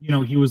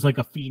 he was like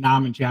a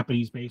phenom in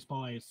Japanese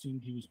baseball. I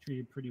assumed he was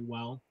treated pretty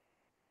well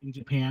in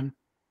Japan.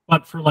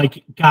 But for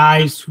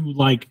guys who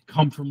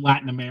come from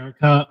Latin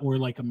America or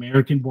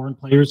American born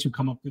players who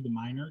come up through the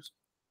minors,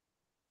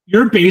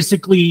 you're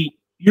basically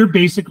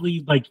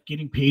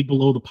getting paid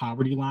below the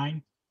poverty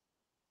line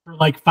for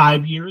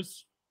 5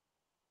 years.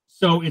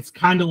 So it's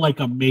kind of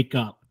like a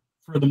makeup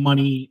for the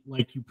money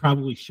you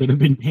probably should have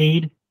been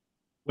paid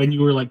when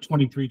you were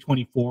 23,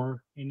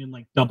 24 and in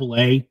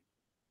AA,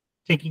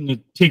 taking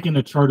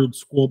a chartered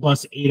school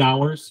bus 8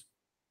 hours.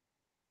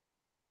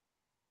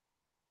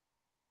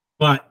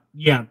 But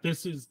yeah,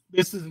 this is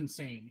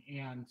insane.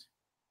 And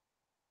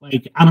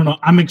I don't know.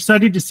 I'm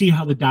excited to see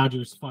how the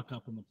Dodgers fuck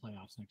up in the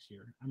playoffs next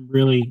year. I'm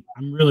really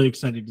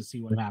excited to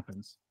see what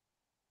happens.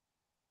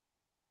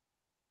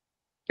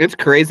 It's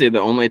crazy.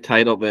 The only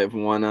title they've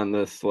won on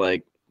this,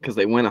 because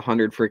they win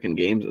 100 freaking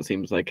games, it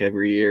seems like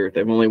every year.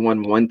 They've only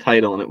won one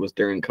title, and it was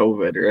during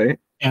COVID, right?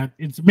 Yeah,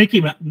 it's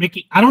Mickey.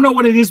 I don't know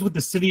what it is with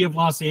the city of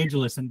Los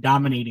Angeles and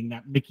dominating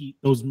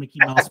those Mickey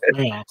Mouse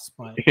playoffs,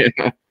 but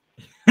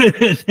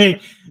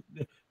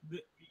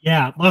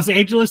yeah, Los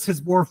Angeles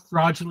has more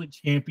fraudulent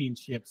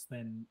championships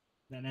than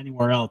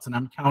anywhere else, and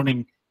I'm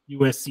counting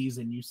USC's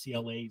and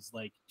UCLA's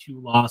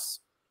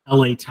 2-loss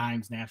LA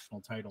Times national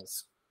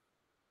titles.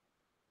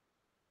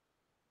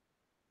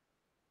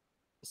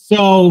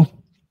 So,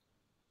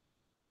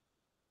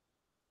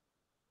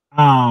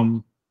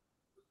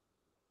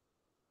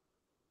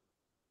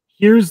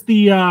 here's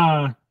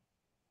the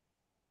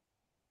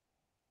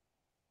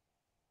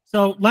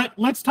so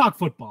let's talk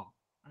football.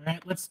 All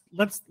right,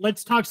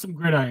 let's talk some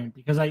gridiron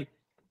because I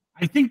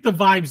think the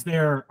vibes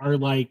there are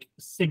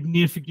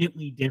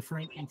significantly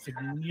different and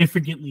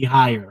significantly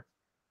higher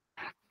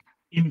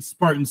in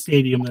Spartan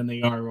Stadium than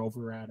they are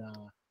over at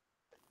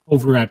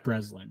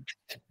Breslin.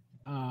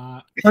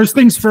 First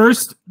things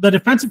first, the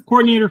defensive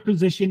coordinator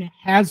position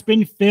has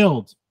been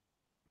filled.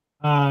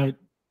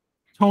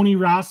 Tony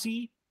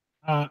Rossi,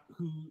 Joe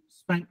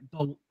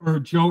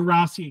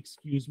Rossi,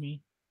 excuse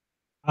me,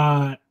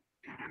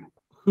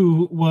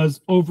 who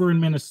was over in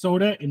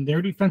Minnesota in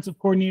their defensive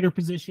coordinator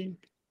position,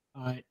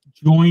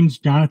 joins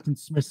Jonathan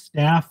Smith's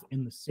staff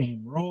in the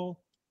same role.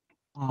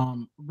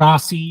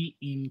 Rossi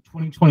in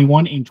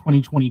 2021 and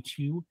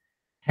 2022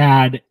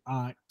 had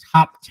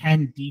top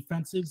 10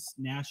 defenses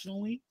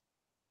nationally.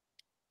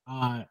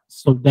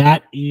 So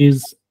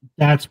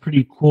that's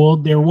pretty cool.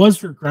 There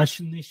was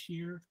regression this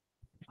year,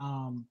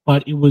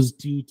 but it was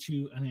due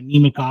to an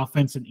anemic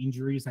offense and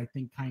injuries. I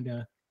think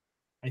kind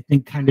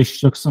of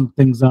shook some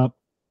things up.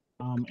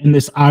 And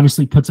this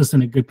obviously puts us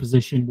in a good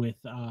position with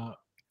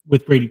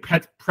Brady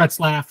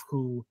Pretzlaff,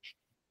 who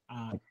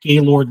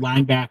Gaylord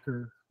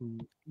linebacker,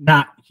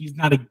 he's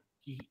not a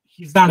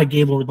he's not a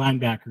Gaylord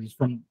linebacker. He's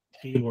from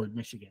Gaylord,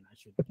 Michigan. I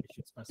should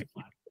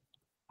specify.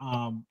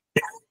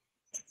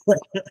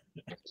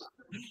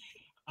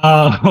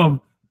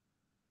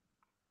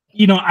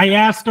 You know, I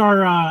asked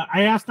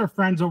our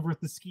friends over at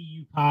the Ski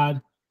U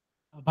Pod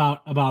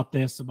about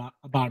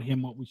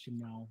him, what we should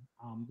know.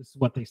 This is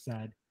what they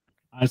said.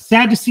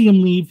 Sad to see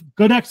him leave.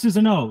 Good X's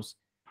and O's.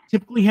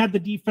 Typically had the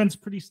defense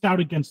pretty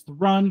stout against the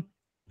run.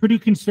 Pretty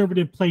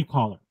conservative play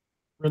caller.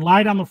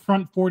 Relied on the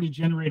front four to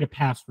generate a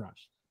pass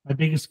rush. My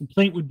biggest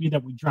complaint would be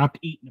that we dropped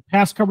 8 in the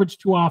pass coverage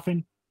too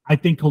often. I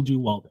think he'll do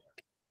well there.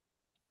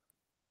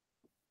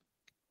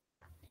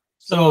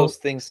 So those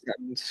things,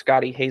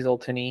 Scotty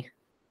Hazelton-y.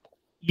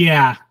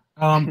 Yeah,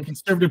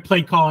 conservative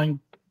play calling,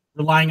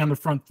 relying on the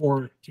front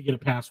four to get a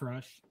pass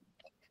rush.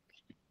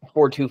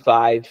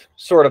 4-2-5,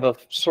 sort of a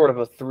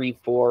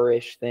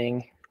 3-4-ish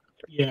thing.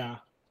 Yeah.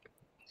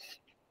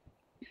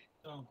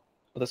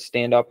 With a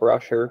stand-up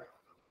rusher.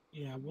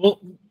 Yeah,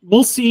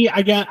 we'll see.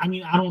 I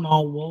don't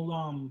know.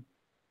 We'll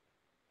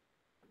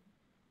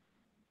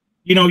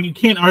you know, you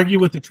can't argue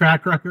with the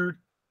track record.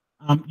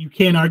 You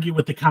can't argue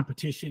with the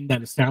competition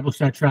that established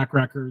that track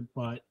record,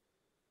 but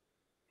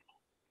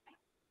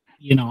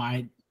you know,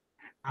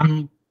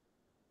 I'm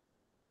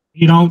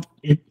you know,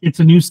 it's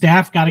a new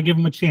staff, got to give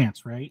them a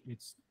chance, right?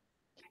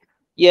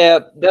 Yeah,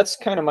 that's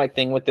kind of my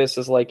thing with this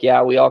is like,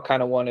 yeah, we all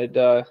kind of wanted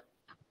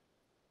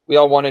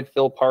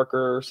Phil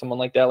Parker or someone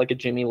like that, like a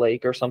Jimmy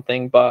Lake or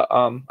something, but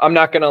I'm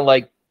not going to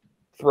like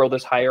throw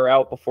this hire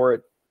out before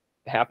it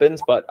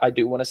happens, but I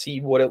do want to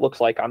see what it looks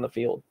like on the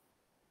field.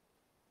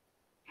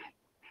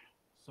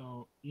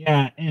 So,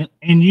 yeah,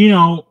 and you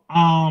know,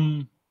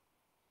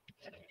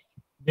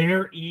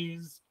 there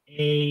is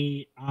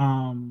a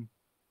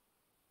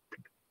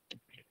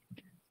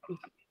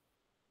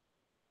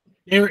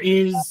there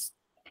is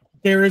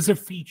a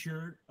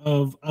feature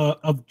of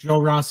Joe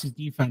Rossi's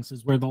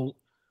defenses where the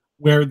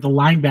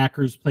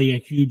linebackers play a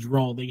huge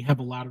role. They have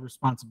a lot of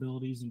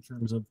responsibilities in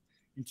terms of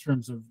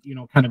you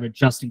know, kind of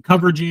adjusting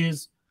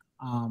coverages.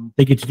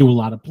 They get to do a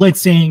lot of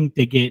blitzing.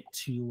 They get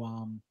to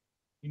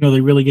you know,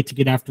 they really get to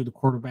get after the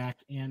quarterback,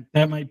 and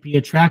that might be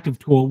attractive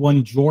to a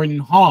one Jordan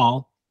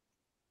Hall,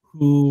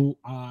 who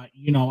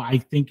you know, I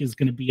think is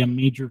going to be a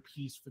major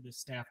piece for the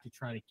staff to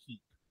try to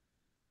keep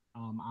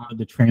out of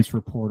the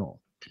transfer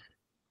portal.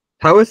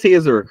 How is he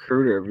as a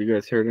recruiter? Have you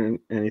guys heard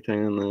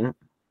anything on that?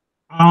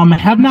 I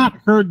have not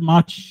heard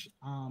much.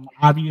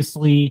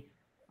 Obviously,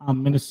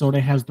 Minnesota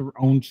has their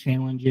own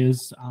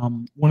challenges.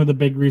 One of the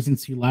big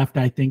reasons he left,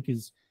 I think,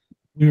 is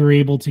we were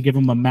able to give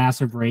him a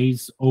massive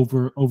raise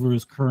over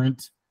his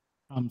current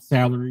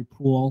salary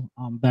pool.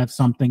 That's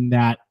something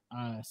that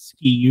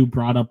Ski U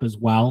brought up as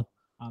well.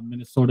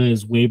 Minnesota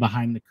is way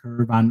behind the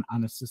curve on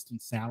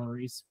assistant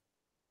salaries,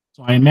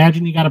 so I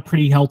imagine he got a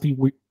pretty healthy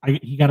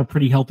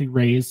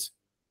raise.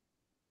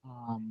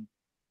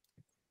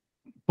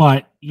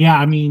 But yeah,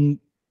 I mean,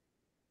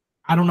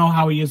 I don't know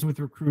how he is with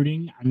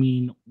recruiting. I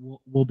mean,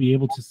 we'll be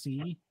able to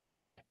see.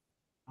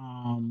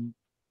 And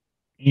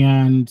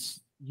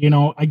you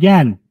know,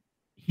 again,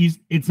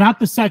 it's not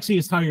the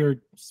sexiest hire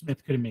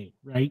Smith could have made,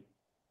 right?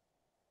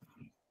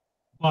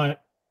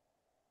 But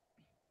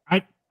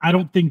I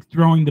don't think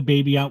throwing the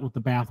baby out with the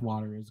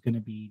bathwater is going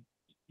to be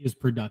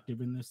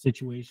productive in this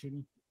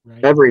situation,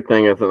 right?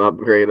 Everything is an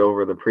upgrade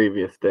over the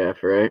previous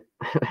staff, right?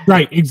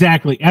 Right,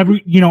 exactly.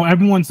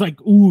 Everyone's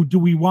like, "Ooh, do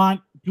we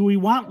want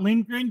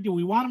Lindgren? Do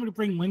we want him to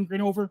bring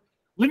Lindgren over?"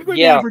 Lindgren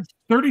averaged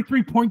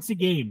 33 points a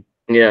game.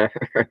 Yeah.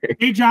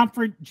 Jay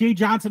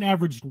Johnson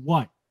averaged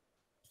what?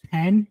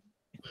 10?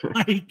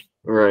 Like,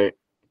 right.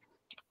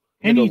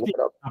 Anything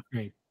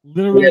upgrade.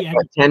 Literally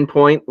 10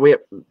 points. We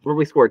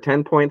scored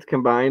 10 points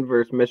combined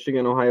versus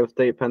Michigan, Ohio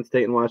State, Penn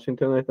State, and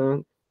Washington, I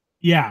think.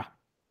 Yeah.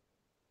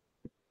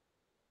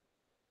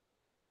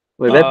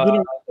 Like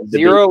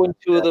 0 in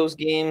 2 of those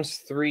games,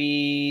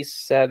 3,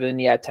 7,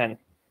 10.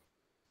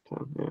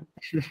 Yeah.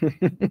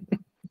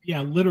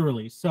 Yeah,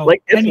 literally. So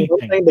like it's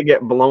one thing to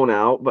get blown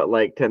out, but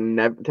like to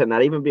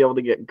not even be able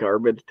to get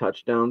garbage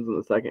touchdowns in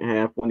the second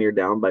half when you're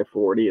down by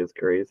 40 is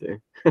crazy.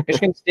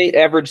 Michigan State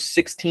averaged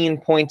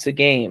 16 points a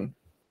game.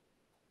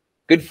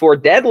 Good for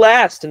dead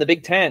last in the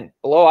Big Ten,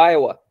 below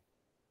Iowa.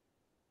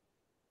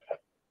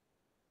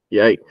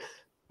 Yikes.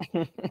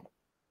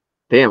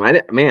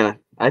 Damn,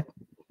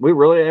 we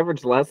really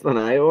averaged less than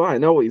Iowa. I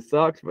know we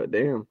sucked, but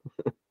damn.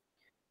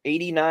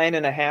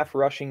 89.5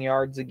 rushing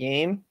yards a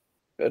game.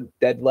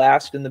 Dead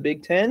last in the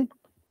Big Ten.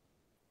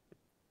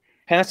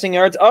 Passing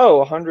yards,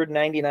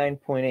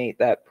 199.8.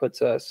 That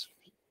puts us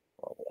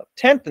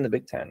 10th in the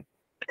Big Ten.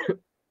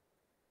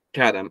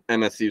 God,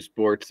 MSU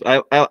sports.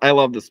 I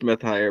love the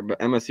Smith hire, but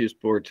MSU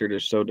sports are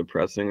just so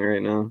depressing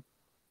right now.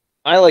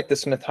 I like the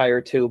Smith hire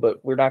too,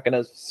 but we're not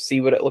going to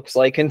see what it looks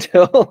like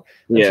until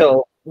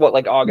what,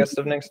 like August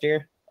of next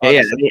year?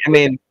 Yeah, I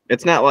mean,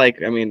 it's not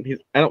like, I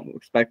don't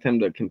expect him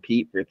to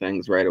compete for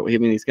things right away. I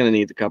mean, he's going to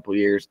need a couple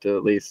years to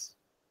at least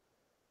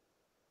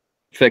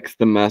fix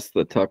the mess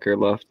that Tucker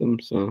left him.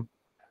 So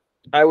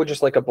I would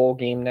just like a bowl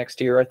game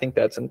next year. I think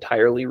that's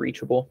entirely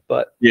reachable.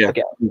 But yeah,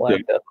 again, we'll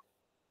have to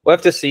We'll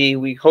have to see.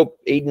 We hope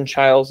Aiden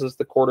Childs is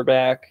the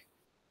quarterback.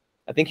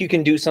 I think you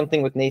can do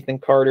something with Nathan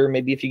Carter.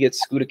 Maybe if you get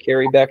Scooter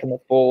Carey back in the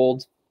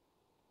fold.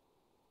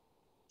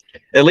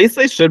 At least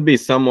they should be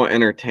somewhat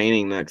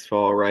entertaining next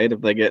fall, right?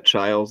 If they get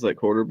Childs at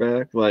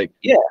quarterback,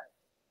 yeah,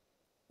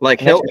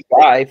 he'll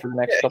guy for the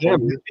next couple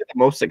of years. The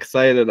most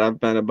excited I've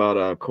been about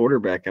a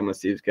quarterback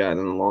MSU's gotten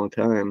in a long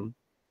time.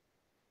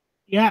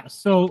 Yeah,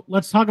 so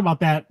let's talk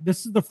about that.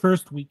 This is the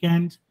first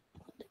weekend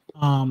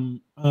of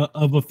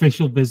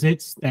official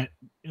visits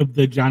of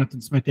the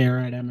Jonathan Smith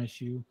era at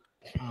MSU.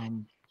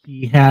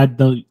 He had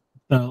the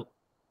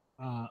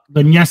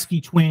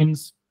Nieski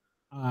twins,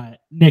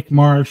 Nick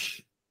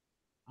Marsh,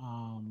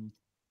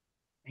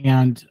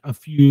 and a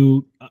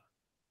few.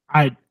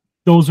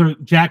 Those are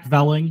Jack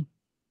Velling,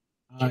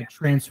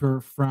 transfer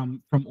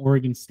from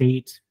Oregon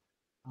State,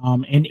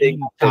 and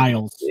Aiden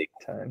Childs. Big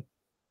time.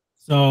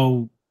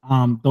 So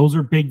those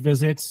are big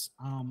visits.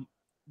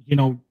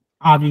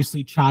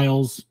 Obviously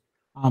Childs.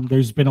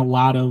 There's been a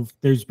lot of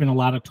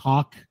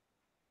talk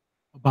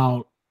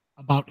about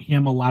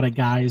him. A lot of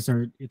guys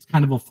it's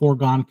kind of a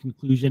foregone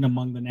conclusion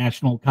among the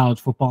national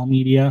college football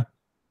media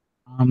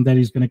that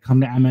he's going to come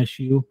to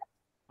MSU.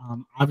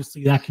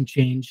 Obviously that can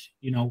change,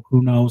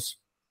 who knows,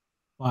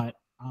 but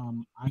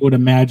I would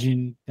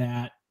imagine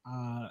that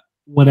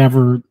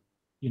whatever,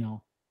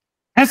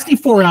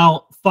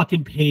 SD4L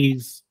fucking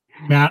pays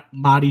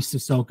Madi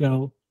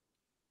Sissoko,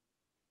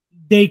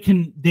 they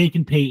can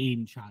pay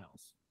Aiden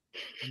Childs.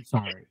 I'm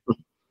sorry.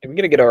 We're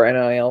gonna get our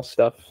NIL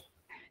stuff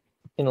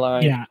in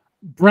line. Yeah,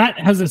 Brett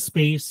has a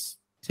space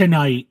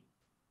tonight.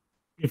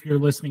 If you're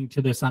listening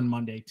to this on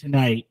Monday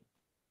tonight,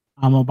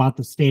 about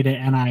the state of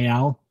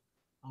NIL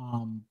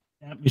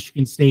at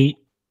Michigan State.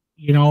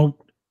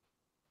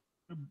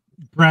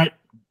 Brett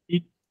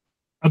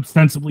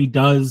ostensibly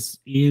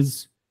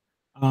is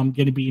going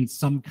to be in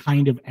some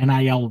kind of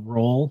NIL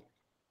role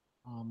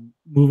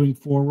moving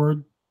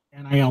forward.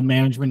 NIL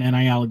management,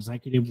 NIL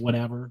executive,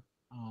 whatever.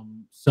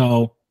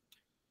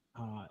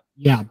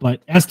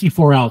 But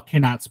SD4L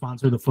cannot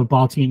sponsor the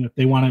football team. If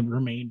they want to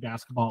remain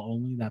basketball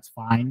only, that's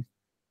fine.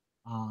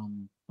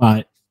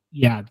 But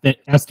yeah, the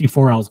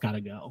SD4L's got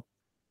to go.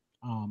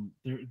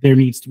 There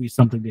needs to be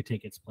something to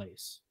take its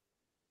place.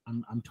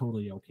 I'm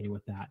totally okay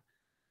with that.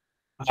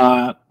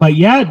 But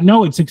yeah,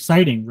 no, it's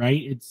exciting,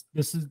 right?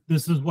 This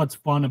is what's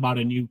fun about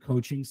a new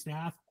coaching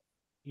staff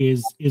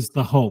is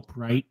the hope,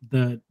 right?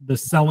 The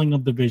selling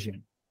of the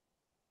vision,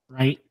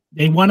 right?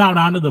 They went out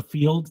onto the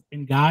field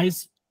and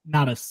guys,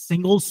 not a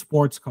single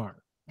sports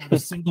car, not a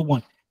single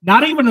one,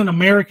 not even an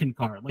American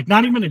car, like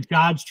not even a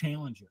Dodge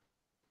Challenger.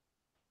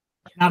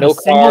 Not a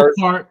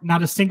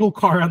single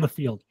car on the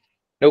field.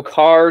 No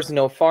cars,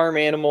 no farm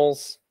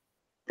animals.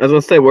 I was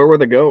gonna say, where were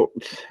the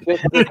goats?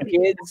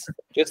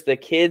 Just the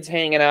kids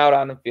hanging out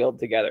on the field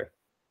together.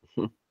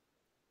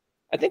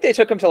 I think they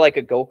took them to like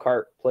a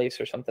go-kart place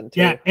or something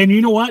too. Yeah, and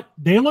you know what?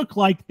 They look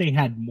like they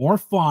had more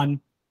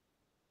fun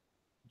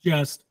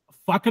just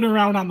fucking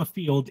around on the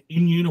field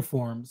in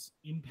uniforms,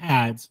 in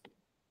pads,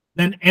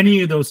 than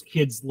any of those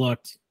kids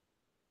looked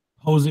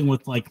posing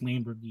with like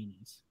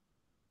Lamborghinis.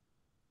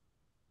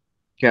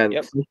 God,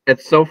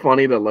 It's so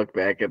funny to look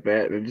back at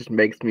that. It just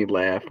makes me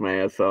laugh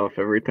my ass off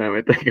every time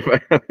I think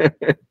about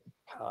it.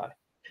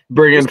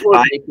 Bringing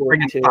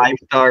 5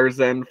 stars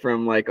in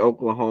from like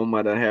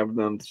Oklahoma to have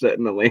them sit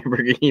in a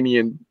Lamborghini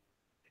and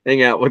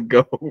hang out with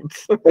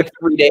goats. For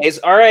 3 days.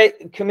 All right,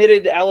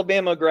 committed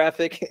Alabama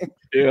graphic.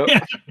 Yeah.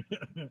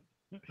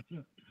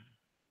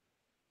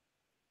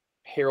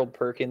 Harold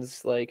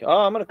Perkins, like,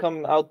 oh, I'm gonna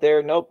come out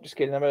there. Nope, just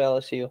kidding. I'm at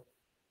LSU.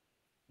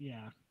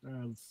 Yeah.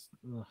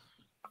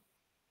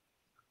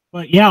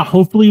 But yeah,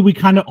 hopefully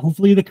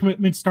the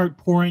commitments start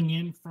pouring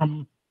in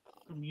from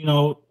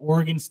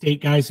Oregon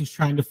State guys who's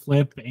trying to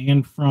flip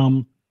and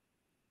from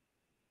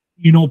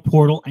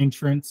portal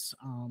entrants.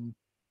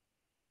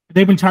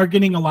 They've been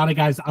targeting a lot of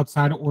guys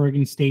outside of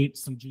Oregon State,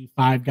 some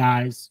G5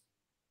 guys,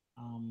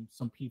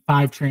 some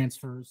P5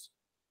 transfers.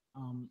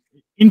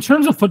 In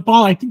terms of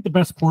football, I think the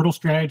best portal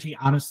strategy,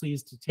 honestly,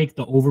 is to take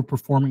the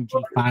overperforming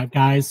G5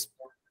 guys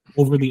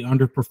over the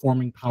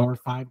underperforming Power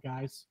 5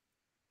 guys.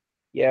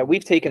 Yeah,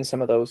 we've taken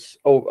some of those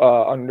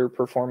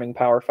underperforming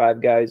Power 5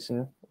 guys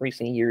in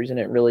recent years, and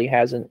it really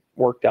hasn't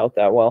worked out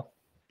that well.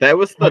 That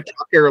was the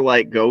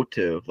Tucker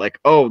go-to. Like,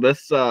 oh,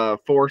 this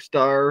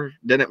 4-star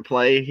didn't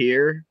play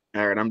here.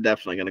 All right, I'm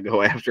definitely going to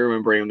go after him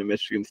and bring him to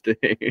Michigan State.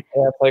 Yeah,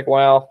 it's like,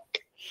 well,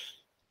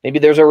 maybe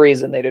there's a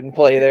reason they didn't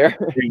play there.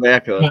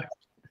 Exactly.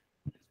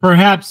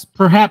 Perhaps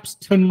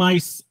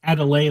Tunmais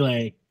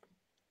Adelele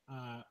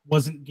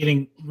wasn't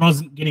getting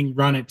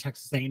run at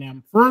Texas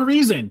A&M for a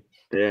reason.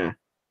 Yeah.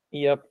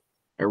 Yep.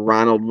 Or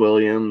Ronald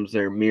Williams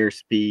or Mere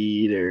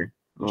Speed or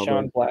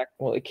Keyshawn Black.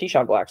 Well,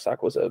 Keyshawn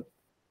Blackstock was a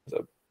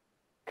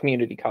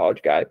community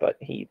college guy, but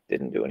he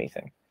didn't do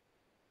anything.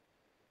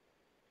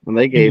 And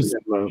they gave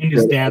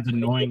his dad's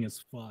annoying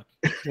as fuck.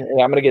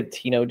 Yeah, I'm gonna get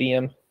Tino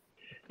DM.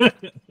 I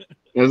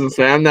was gonna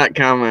say, I'm not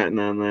commenting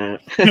on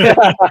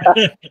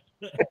that.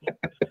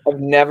 I've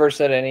never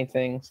said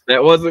anything.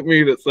 That wasn't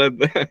me that said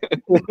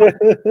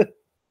that.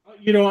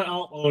 You know what?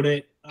 I'll own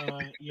it.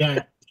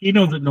 Yeah,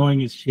 Keno's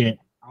annoying as shit.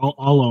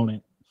 I'll own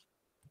it.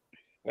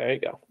 There you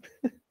go.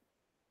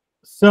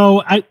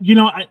 So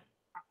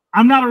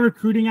I'm not a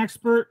recruiting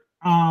expert.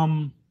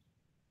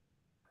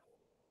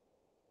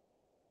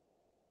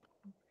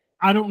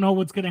 I don't know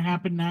what's going to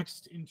happen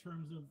next in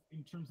terms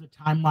of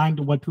timeline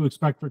to what to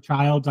expect for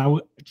Childs. I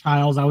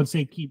would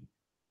say keep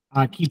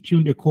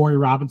tuned to Corey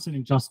Robinson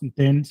and Justin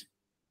Thind.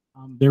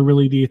 They're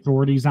really the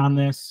authorities on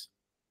this.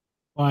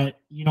 But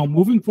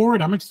moving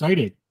forward, I'm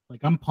excited.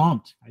 Like, I'm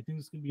pumped. I think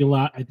it's going to be a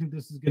lot. I think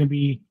this is going to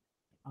be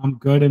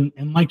good.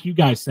 And like you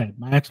guys said,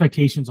 my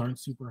expectations aren't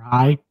super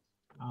high.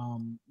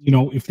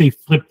 If they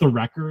flip the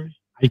record,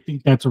 I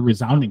think that's a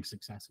resounding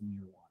success in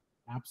year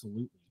one.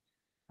 Absolutely.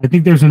 I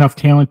think there's enough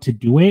talent to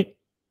do it,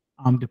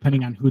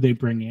 depending on who they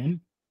bring in.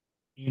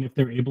 And if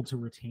they're able to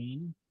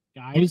retain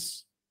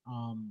guys,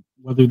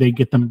 whether they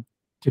get them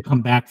to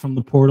come back from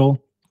the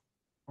portal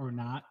or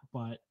not.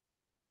 But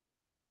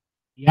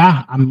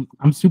yeah, I'm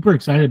super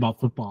excited about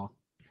football.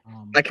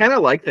 I kind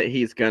of like that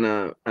he's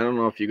gonna. I don't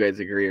know if you guys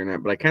agree or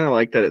not, but I kind of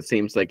like that it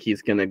seems like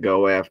he's gonna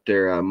go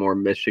after more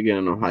Michigan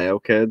and Ohio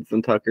kids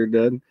than Tucker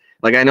did.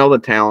 Like, I know the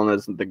talent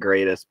isn't the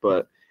greatest,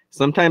 but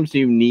sometimes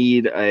you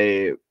need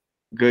a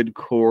good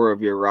core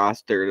of your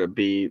roster to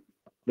be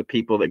the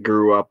people that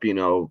grew up,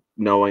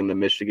 knowing the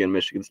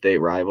Michigan State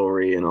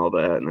rivalry and all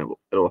that, and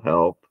it'll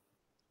help.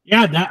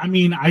 Yeah,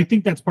 I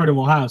think that's part of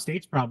Ohio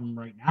State's problem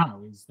right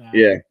now is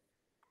that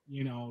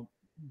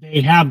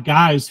they have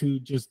guys who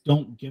just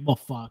don't give a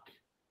fuck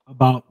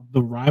about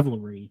the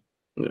rivalry.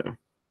 Yeah.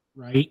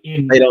 Right.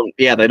 And they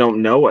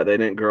don't know it. They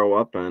didn't grow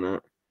up in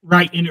it.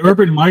 Right. And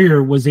Urban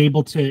Meyer was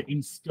able to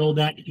instill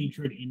that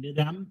hatred into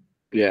them.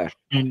 Yeah.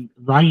 And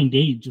Ryan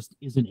Day just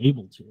isn't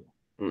able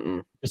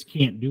to. Just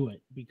can't do it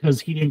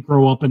because he didn't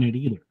grow up in it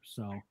either.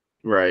 So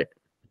right.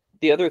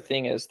 The other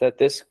thing is that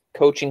this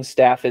coaching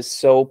staff is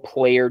so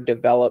player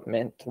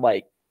development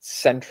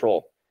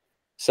central.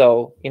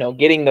 So,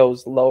 getting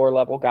those lower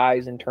level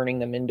guys and turning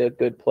them into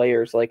good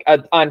players,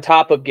 on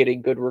top of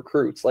getting good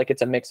recruits,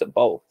 it's a mix of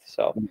both.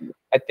 So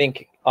I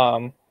think,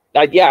 I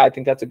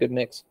think that's a good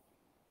mix.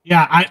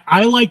 Yeah.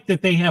 I like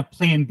that they have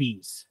plan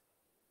Bs.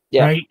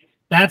 Yeah. Right.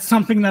 That's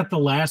something that the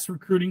last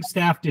recruiting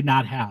staff did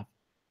not have.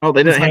 Oh,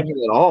 they didn't have it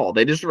at all.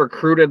 They just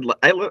recruited.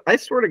 I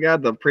swear to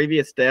God, the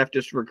previous staff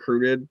just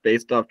recruited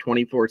based off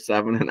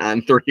 24/7 and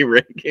On3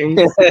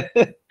 rankings.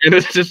 And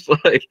it's just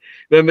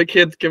then the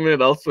kids come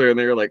in elsewhere and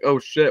they're like, oh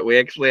shit, we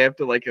actually have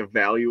to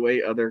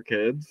evaluate other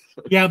kids.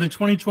 Yeah, the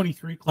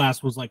 2023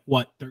 class was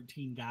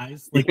 13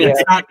 guys.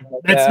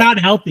 That's not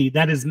healthy.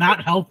 That is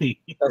not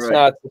healthy. That's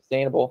not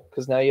sustainable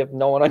because now you have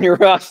no one on your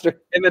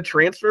roster. In the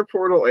transfer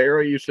portal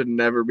era, you should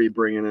never be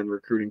bringing in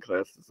recruiting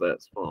classes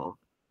that small.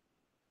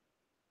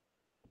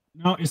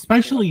 No,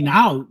 especially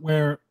now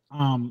where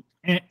and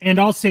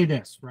I'll say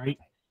this, right?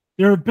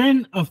 There have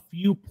been a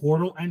few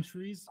portal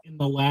entries in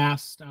the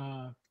last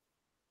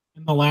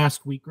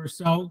week or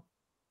so,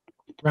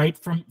 right?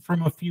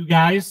 From a few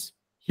guys.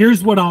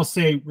 Here's what I'll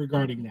say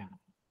regarding that.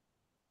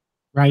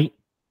 Right?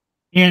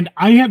 And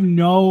I have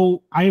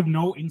no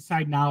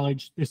inside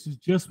knowledge. This is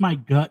just my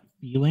gut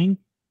feeling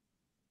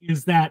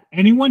is that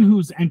anyone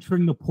who's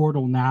entering the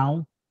portal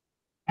now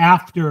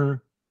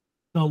after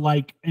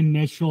the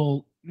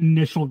initial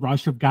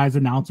rush of guys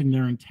announcing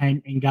their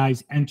intent and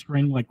guys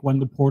entering when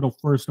the portal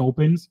first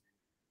opens,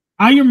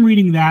 I am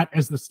reading that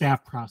as the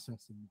staff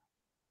processing.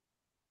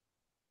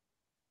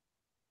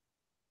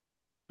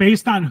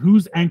 Based on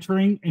who's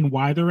entering and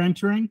why they're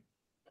entering,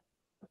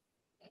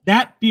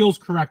 that feels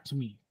correct to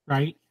me,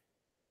 right?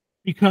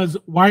 Because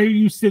why are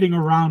you sitting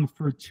around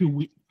for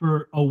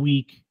a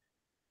week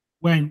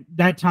when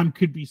that time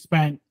could be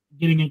spent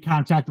getting in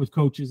contact with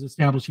coaches,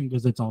 establishing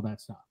visits, all that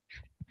stuff?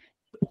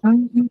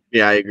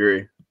 Yeah, I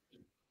agree.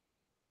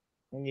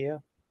 Yeah.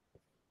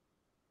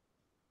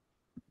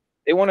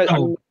 They want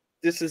to.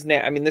 This is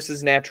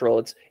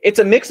natural. It's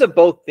a mix of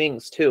both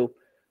things too.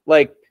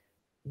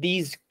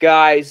 These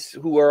guys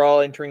who are all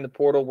entering the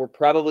portal were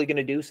probably going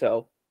to do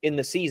so in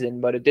the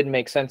season, but it didn't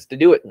make sense to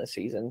do it in the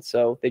season,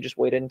 so they just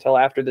waited until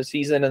after the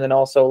season. And then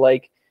also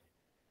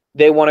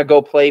they want to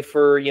go play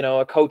for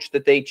a coach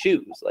that they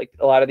choose.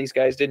 A lot of these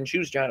guys didn't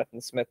choose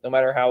Jonathan Smith, no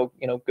matter how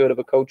good of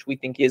a coach we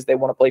think he is. They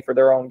want to play for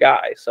their own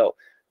guy, so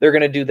they're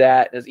going to do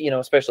that. As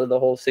especially the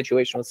whole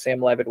situation with Sam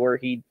Levitt, where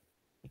he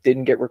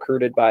didn't get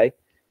recruited by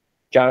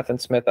Jonathan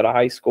Smith at a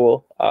high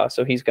school,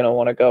 so he's going to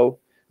want to go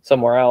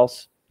somewhere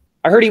else.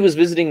 I heard he was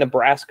visiting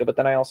Nebraska, but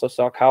then I also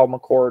saw Kyle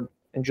McCord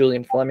and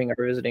Julian Fleming are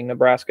visiting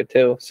Nebraska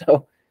too.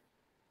 So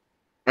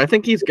I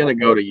think he's going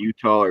to go to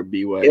Utah or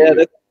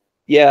BYU.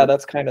 Yeah,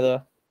 that's kind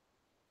of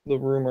the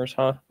rumors,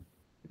 huh?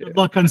 Good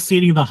luck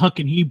unseating the Huck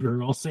and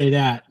Hebrew. I'll say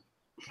that.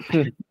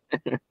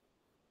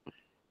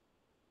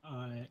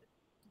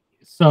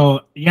 So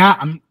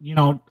yeah,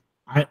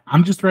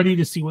 I'm just ready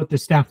to see what the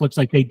staff looks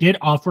like. They did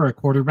offer a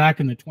quarterback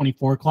in the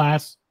 24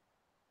 class.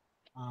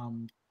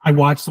 I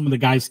watched some of the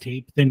guys'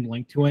 tape, then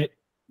linked to it.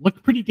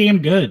 Looked pretty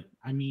damn good.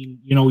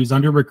 He's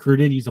under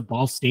recruited. He's a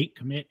Ball State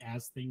commit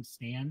as things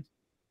stand.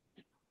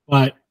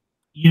 But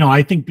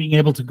I think being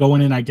able to go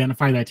in and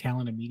identify that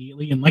talent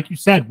immediately, and like you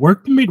said,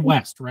 work the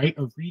Midwest, right?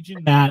 A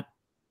region that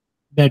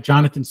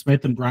Jonathan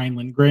Smith and Brian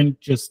Lindgren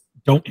just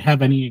don't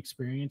have any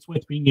experience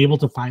with. Being able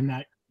to find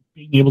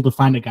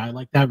a guy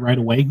like that right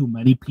away, who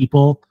many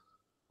people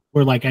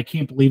were like, I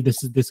can't believe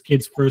this is this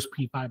kid's first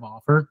P5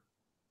 offer.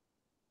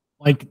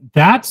 Like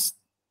that's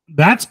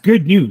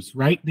good news,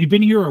 right? They've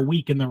been here a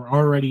week and they're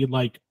already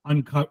like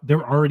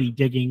they're already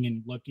digging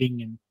and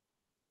looking, and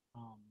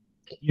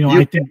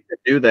I think to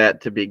do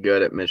that to be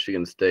good at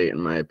Michigan State, in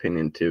my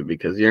opinion, too,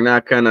 because you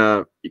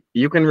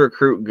can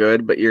recruit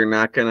good, but you're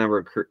not gonna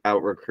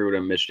recruit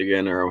a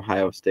Michigan or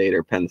Ohio State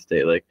or Penn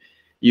State. Like,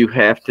 you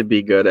have to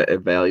be good at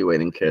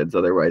evaluating kids,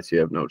 otherwise you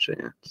have no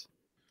chance.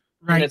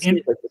 Right, and it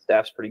seems like the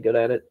staff's pretty good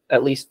at it,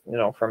 at least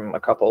from a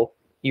couple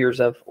years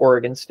of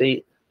Oregon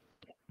State.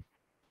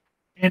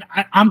 And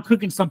I'm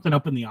cooking something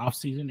up in the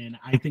offseason, and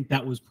I think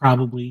that was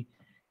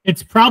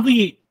it's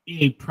probably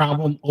a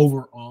problem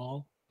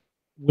overall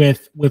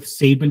with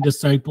Saban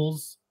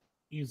disciples,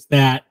 is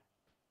that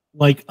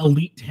like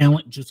elite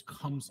talent just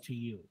comes to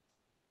you.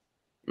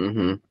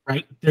 Mm-hmm.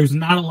 Right? There's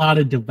not a lot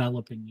of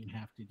developing you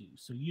have to do.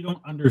 So you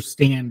don't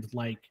understand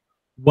like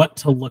what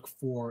to look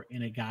for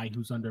in a guy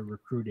who's under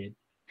recruited.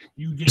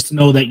 You just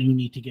know that you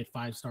need to get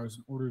 5 stars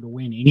in order to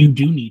win, and you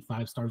do need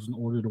 5 stars in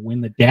order to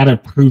win. The data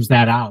proves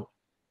that out.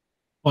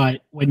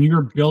 But when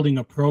you're building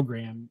a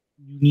program,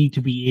 you need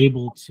to be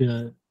able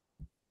to,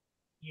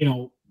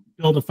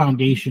 build a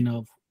foundation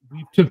of,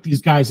 we took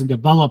these guys and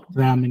developed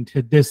them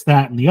into this,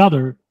 that, and the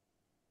other.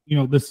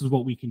 This is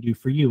what we can do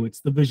for you. It's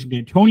the vision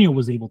Antonio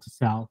was able to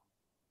sell.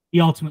 He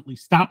ultimately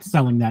stopped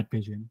selling that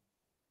vision.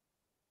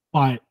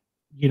 But,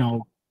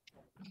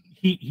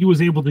 he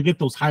was able to get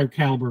those higher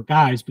caliber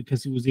guys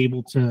because he was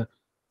able to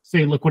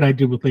say, look what I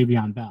did with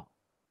Le'Veon Bell.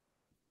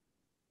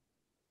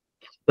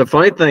 The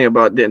funny thing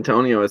about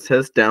D'Antonio is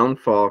his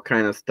downfall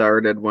kind of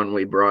started when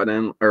he brought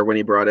in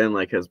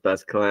like his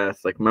best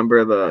class. Like,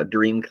 remember the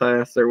dream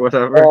class or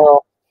whatever?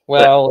 Oh,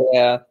 well,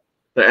 yeah.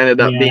 That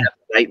ended up being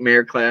a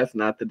nightmare class,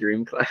 not the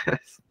dream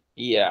class.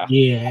 Yeah.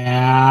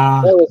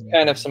 Yeah. There was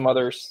kind of some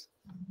other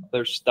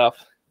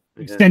stuff.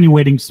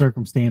 Extenuating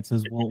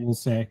circumstances, we'll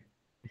say.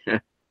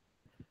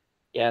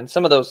 Yeah, and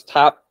some of those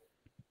top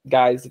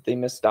guys that they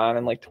missed on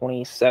in like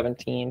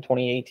 2017,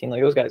 2018,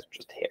 like those guys were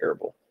just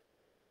terrible.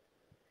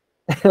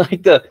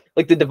 like the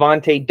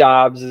Devontae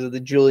Dobbs, the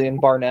Julian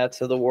Barnetts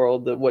of the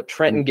world, what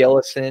Trenton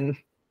Gillison.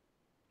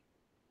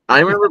 I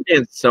remember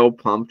being so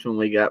pumped when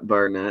we got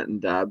Barnett and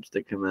Dobbs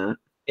to commit.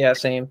 Yeah,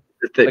 same.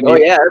 Like, oh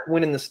yeah,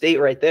 winning the state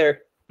right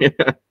there. Yeah.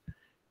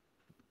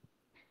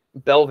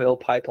 Belleville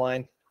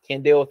pipeline.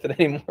 Can't deal with it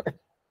anymore.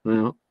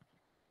 Well,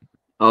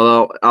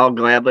 although I'll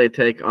gladly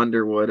take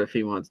Underwood if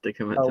he wants to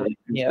commit to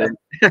the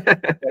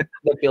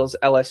that feels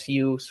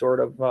LSU sort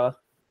of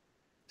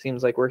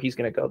seems like where he's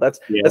going to go. That's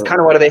kind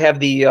of why they have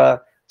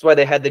that's why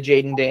they had the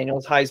Jaden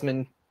Daniels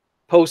Heisman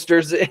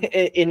posters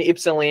in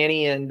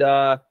Ypsilanti, and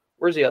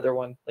where's the other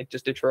one? Like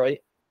just Detroit.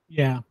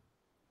 Yeah.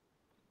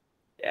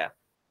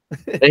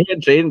 They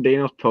had Jaden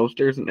Daniels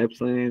posters in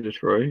Ypsilanti,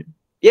 Detroit.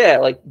 Yeah,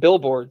 like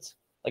billboards,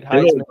 like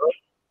Heisman.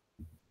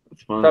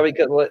 That's fun. Probably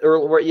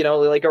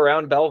or like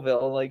around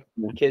Belleville, like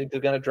kids are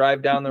going to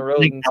drive down the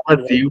road. And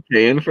LSU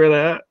paying for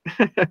that?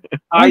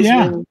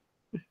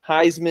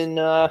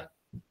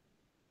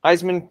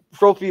 Heisman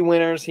Trophy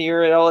winners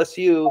here at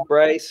LSU,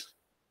 Bryce.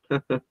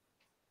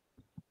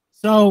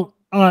 So,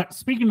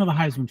 speaking of the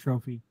Heisman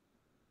Trophy,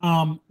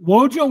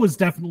 Wojo was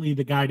definitely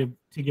the guy to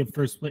give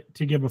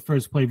a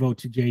first play vote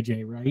to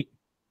JJ, right?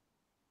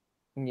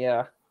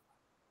 Yeah.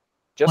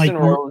 Justin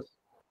Rose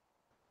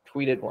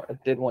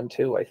did one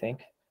too, I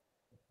think.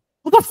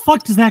 What the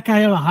fuck does that guy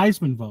have a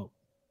Heisman vote?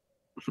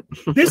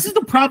 This is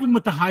the problem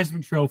with the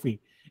Heisman Trophy,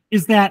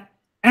 is that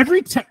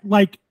every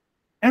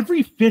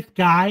fifth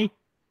guy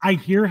I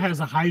hear has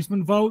a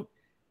Heisman vote.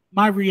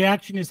 My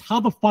reaction is, how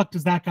the fuck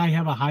does that guy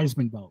have a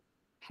Heisman vote?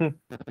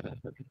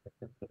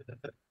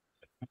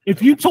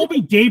 If you told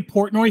me Dave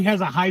Portnoy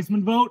has a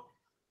Heisman vote,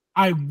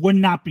 I would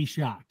not be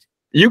shocked.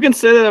 You can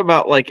say that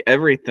about like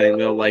everything,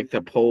 though, like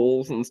the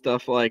polls and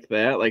stuff like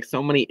that. Like,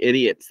 so many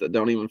idiots that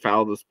don't even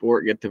follow the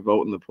sport get to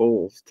vote in the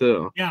polls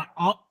too. Yeah,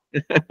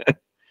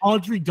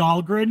 Audrey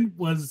Dahlgren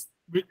was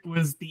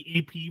the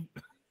AP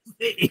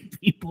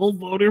poll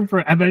voter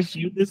for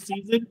MSU this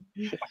season.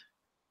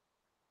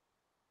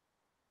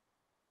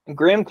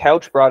 Graham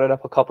Couch brought it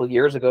up a couple of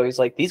years ago. He's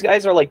like, these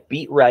guys are like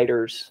beat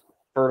writers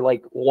for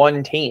like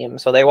one team.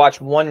 So they watch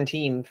one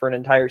team for an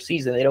entire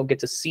season. They don't get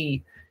to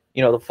see,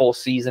 the full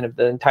season of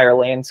the entire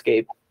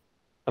landscape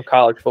of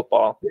college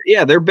football.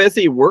 Yeah, they're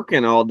busy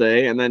working all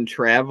day and then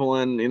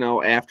traveling,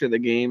 after the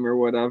game or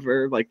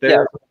whatever. Like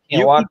you'd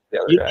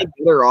be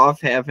better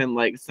off having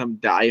like some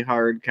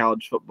diehard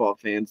college football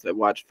fans that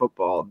watch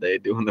football all day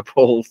doing the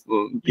polls.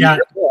 Yeah,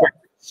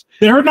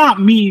 they're not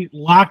me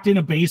locked in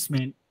a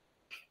basement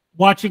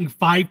watching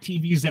 5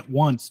 TVs at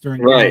once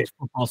during college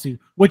football season,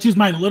 which is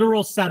my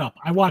literal setup.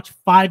 I watch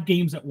 5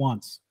 games at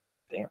once.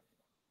 Damn.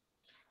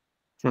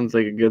 Sounds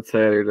like a good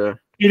Saturday.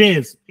 It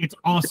is. It's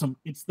awesome.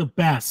 It's the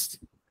best.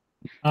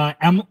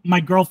 My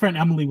girlfriend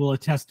Emily will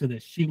attest to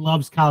this. She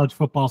loves college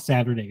football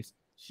Saturdays.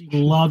 She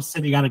loves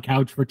sitting on a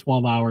couch for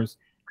 12 hours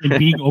and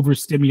being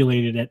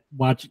overstimulated at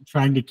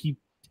trying to keep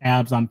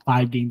tabs on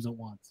 5 games at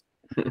once.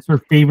 It's her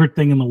favorite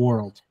thing in the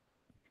world.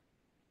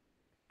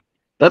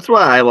 That's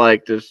why I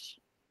like just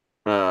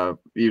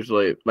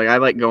usually like I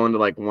like going to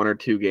like 1 or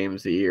 2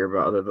 games a year,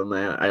 but other than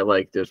that, I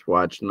like just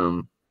watching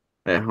them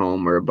at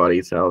home or a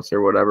buddy's house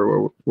or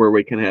whatever, where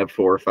we can have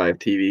 4 or 5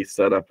 TVs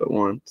set up at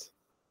once.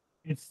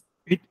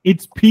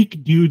 It's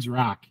peak dudes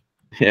rock.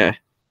 Yeah,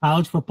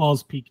 college football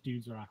is peak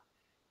dudes rock.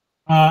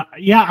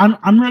 Yeah,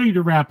 I'm ready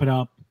to wrap it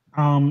up.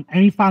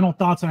 Any final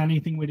thoughts on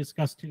anything we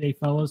discussed today,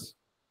 fellas?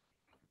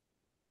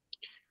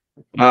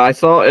 I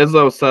saw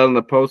Izzo said in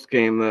the post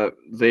game that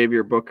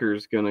Xavier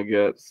Booker's gonna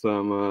get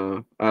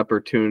some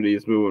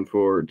opportunities moving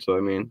forward. So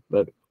I mean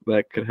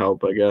that could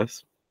help, I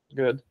guess.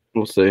 Good.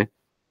 We'll see.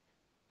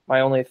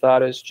 My only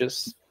thought is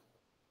just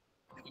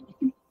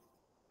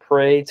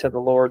pray to the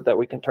Lord that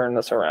we can turn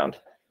this around.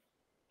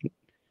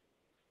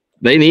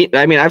 They need.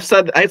 I mean, I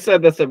said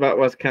this about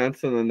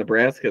Wisconsin and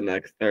Nebraska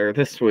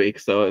this week.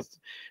 So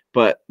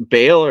but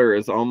Baylor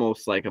is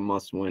almost like a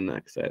must-win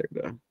next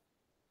Saturday.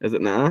 Is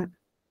it not?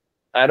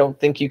 I don't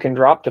think you can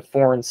drop to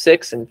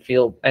 4-6 and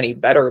feel any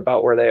better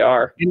about where they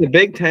are. And the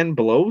Big Ten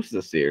blows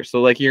this year,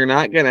 so like you're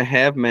not gonna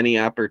have many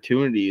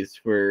opportunities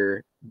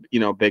for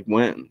big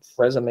wins.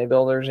 Resume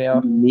builders, yeah.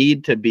 You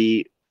need to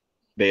beat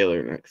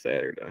Baylor next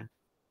Saturday.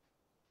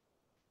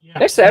 Yeah.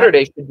 Next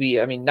Saturday should be,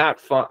 not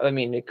fun.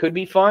 It could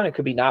be fun. It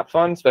could be not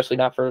fun, especially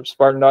not for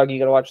Spartan Dog. You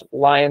got to watch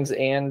Lions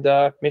and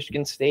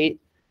Michigan State.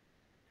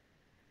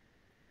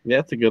 Yeah,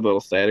 it's a good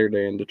little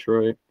Saturday in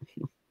Detroit.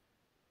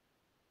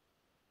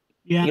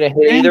 Yeah. You gonna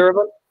hit either of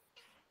them?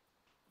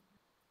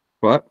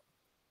 What?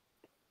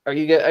 Are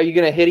you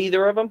gonna hit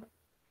either of them?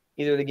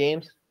 Either of the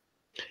games?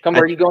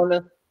 Are you going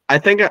to? I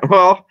think.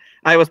 Well,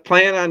 I was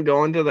planning on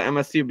going to the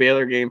MSU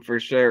Baylor game for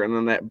sure, and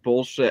then that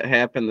bullshit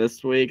happened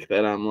this week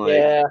that I'm like,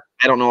 yeah.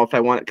 I don't know if I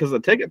want it because the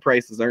ticket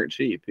prices aren't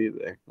cheap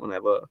either. When I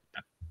look,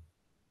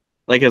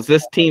 like, is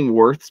this team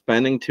worth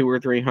spending $200 or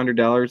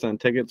 $300 on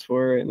tickets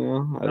for right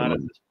now? I don't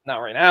know. Not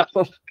right now.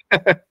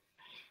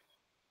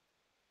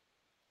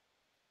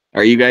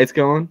 Are you guys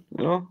going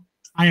at all?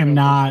 I am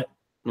not.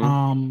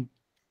 No.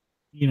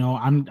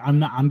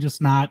 I'm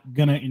just not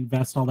gonna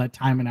invest all that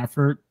time and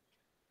effort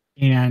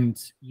and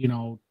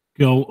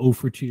go 0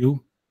 for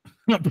 2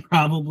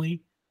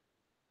 probably.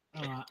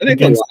 I think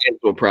the Lions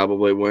will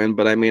probably win,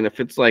 but I mean, if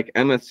it's like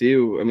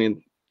MSU, I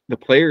mean, the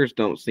players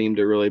don't seem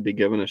to really be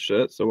giving a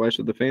shit, so why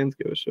should the fans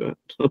give a shit?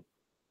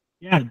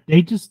 Yeah,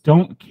 they just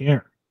don't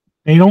care.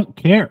 They don't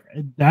care.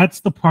 That's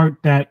the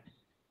part that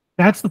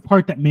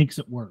makes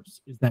it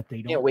worse, is that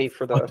they don't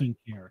fucking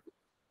care.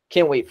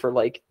 Can't wait for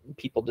like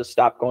people to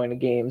stop going to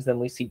games. Then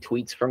we see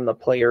tweets from the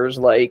players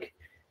like,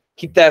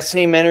 keep that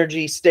same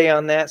energy, stay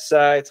on that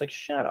side. It's like,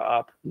 shut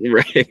up.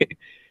 Right.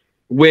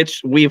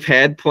 Which we've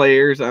had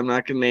players, I'm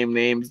not going to name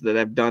names, that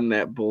have done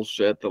that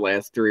bullshit the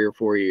last 3 or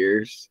 4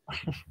 years.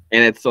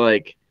 And it's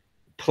like,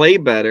 play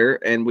better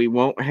and you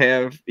won't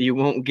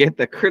get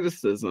the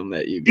criticism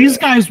that you get. These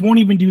guys won't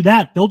even do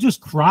that. They'll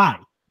just cry.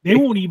 They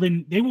won't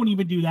even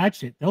do that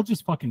shit. They'll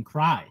just fucking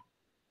cry.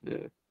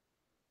 Yeah.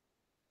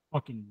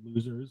 Fucking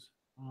losers.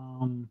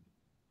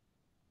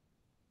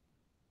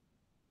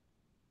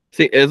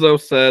 See, Izzo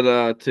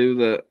said too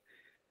that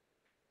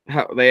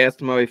how they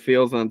asked him how he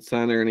feels on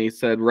center, and he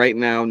said right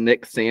now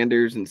Nick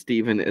Sanders and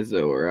Steven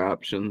Izzo are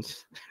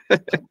options. You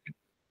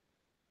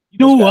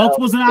know who else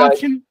was an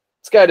option?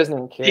 This guy doesn't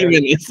even care.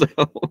 Steven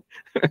Izzo.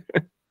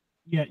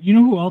 Yeah, you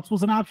know who else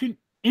was an option?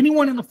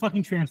 Anyone in the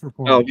fucking transfer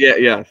portal. Oh yeah,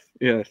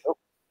 yes.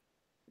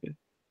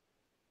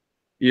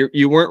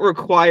 You weren't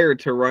required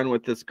to run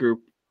with this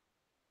group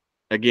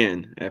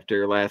again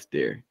after last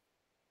year.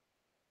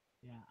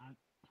 Yeah,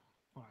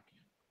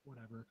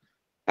 whatever.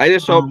 I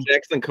just hope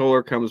Jackson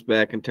Kohler comes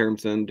back and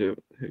turns into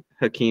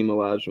Hakeem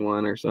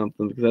Olajuwon or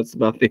something, because that's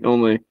about the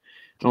only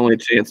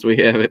chance we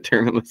have at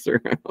turning this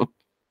around.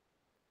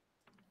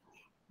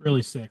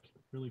 Really sick.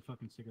 Really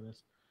fucking sick of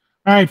this.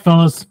 All right,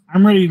 fellas.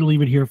 I'm ready to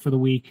leave it here for the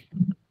week.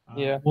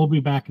 Yeah. We'll be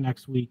back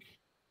next week.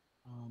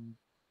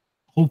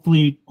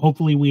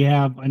 Hopefully we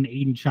have an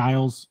Aiden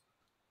Childs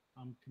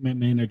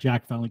commitment, or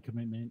Jack Felly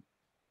commitment.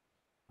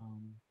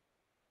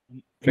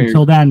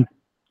 Until then,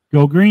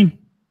 go green.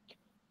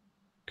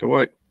 Go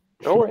white.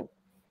 Go white.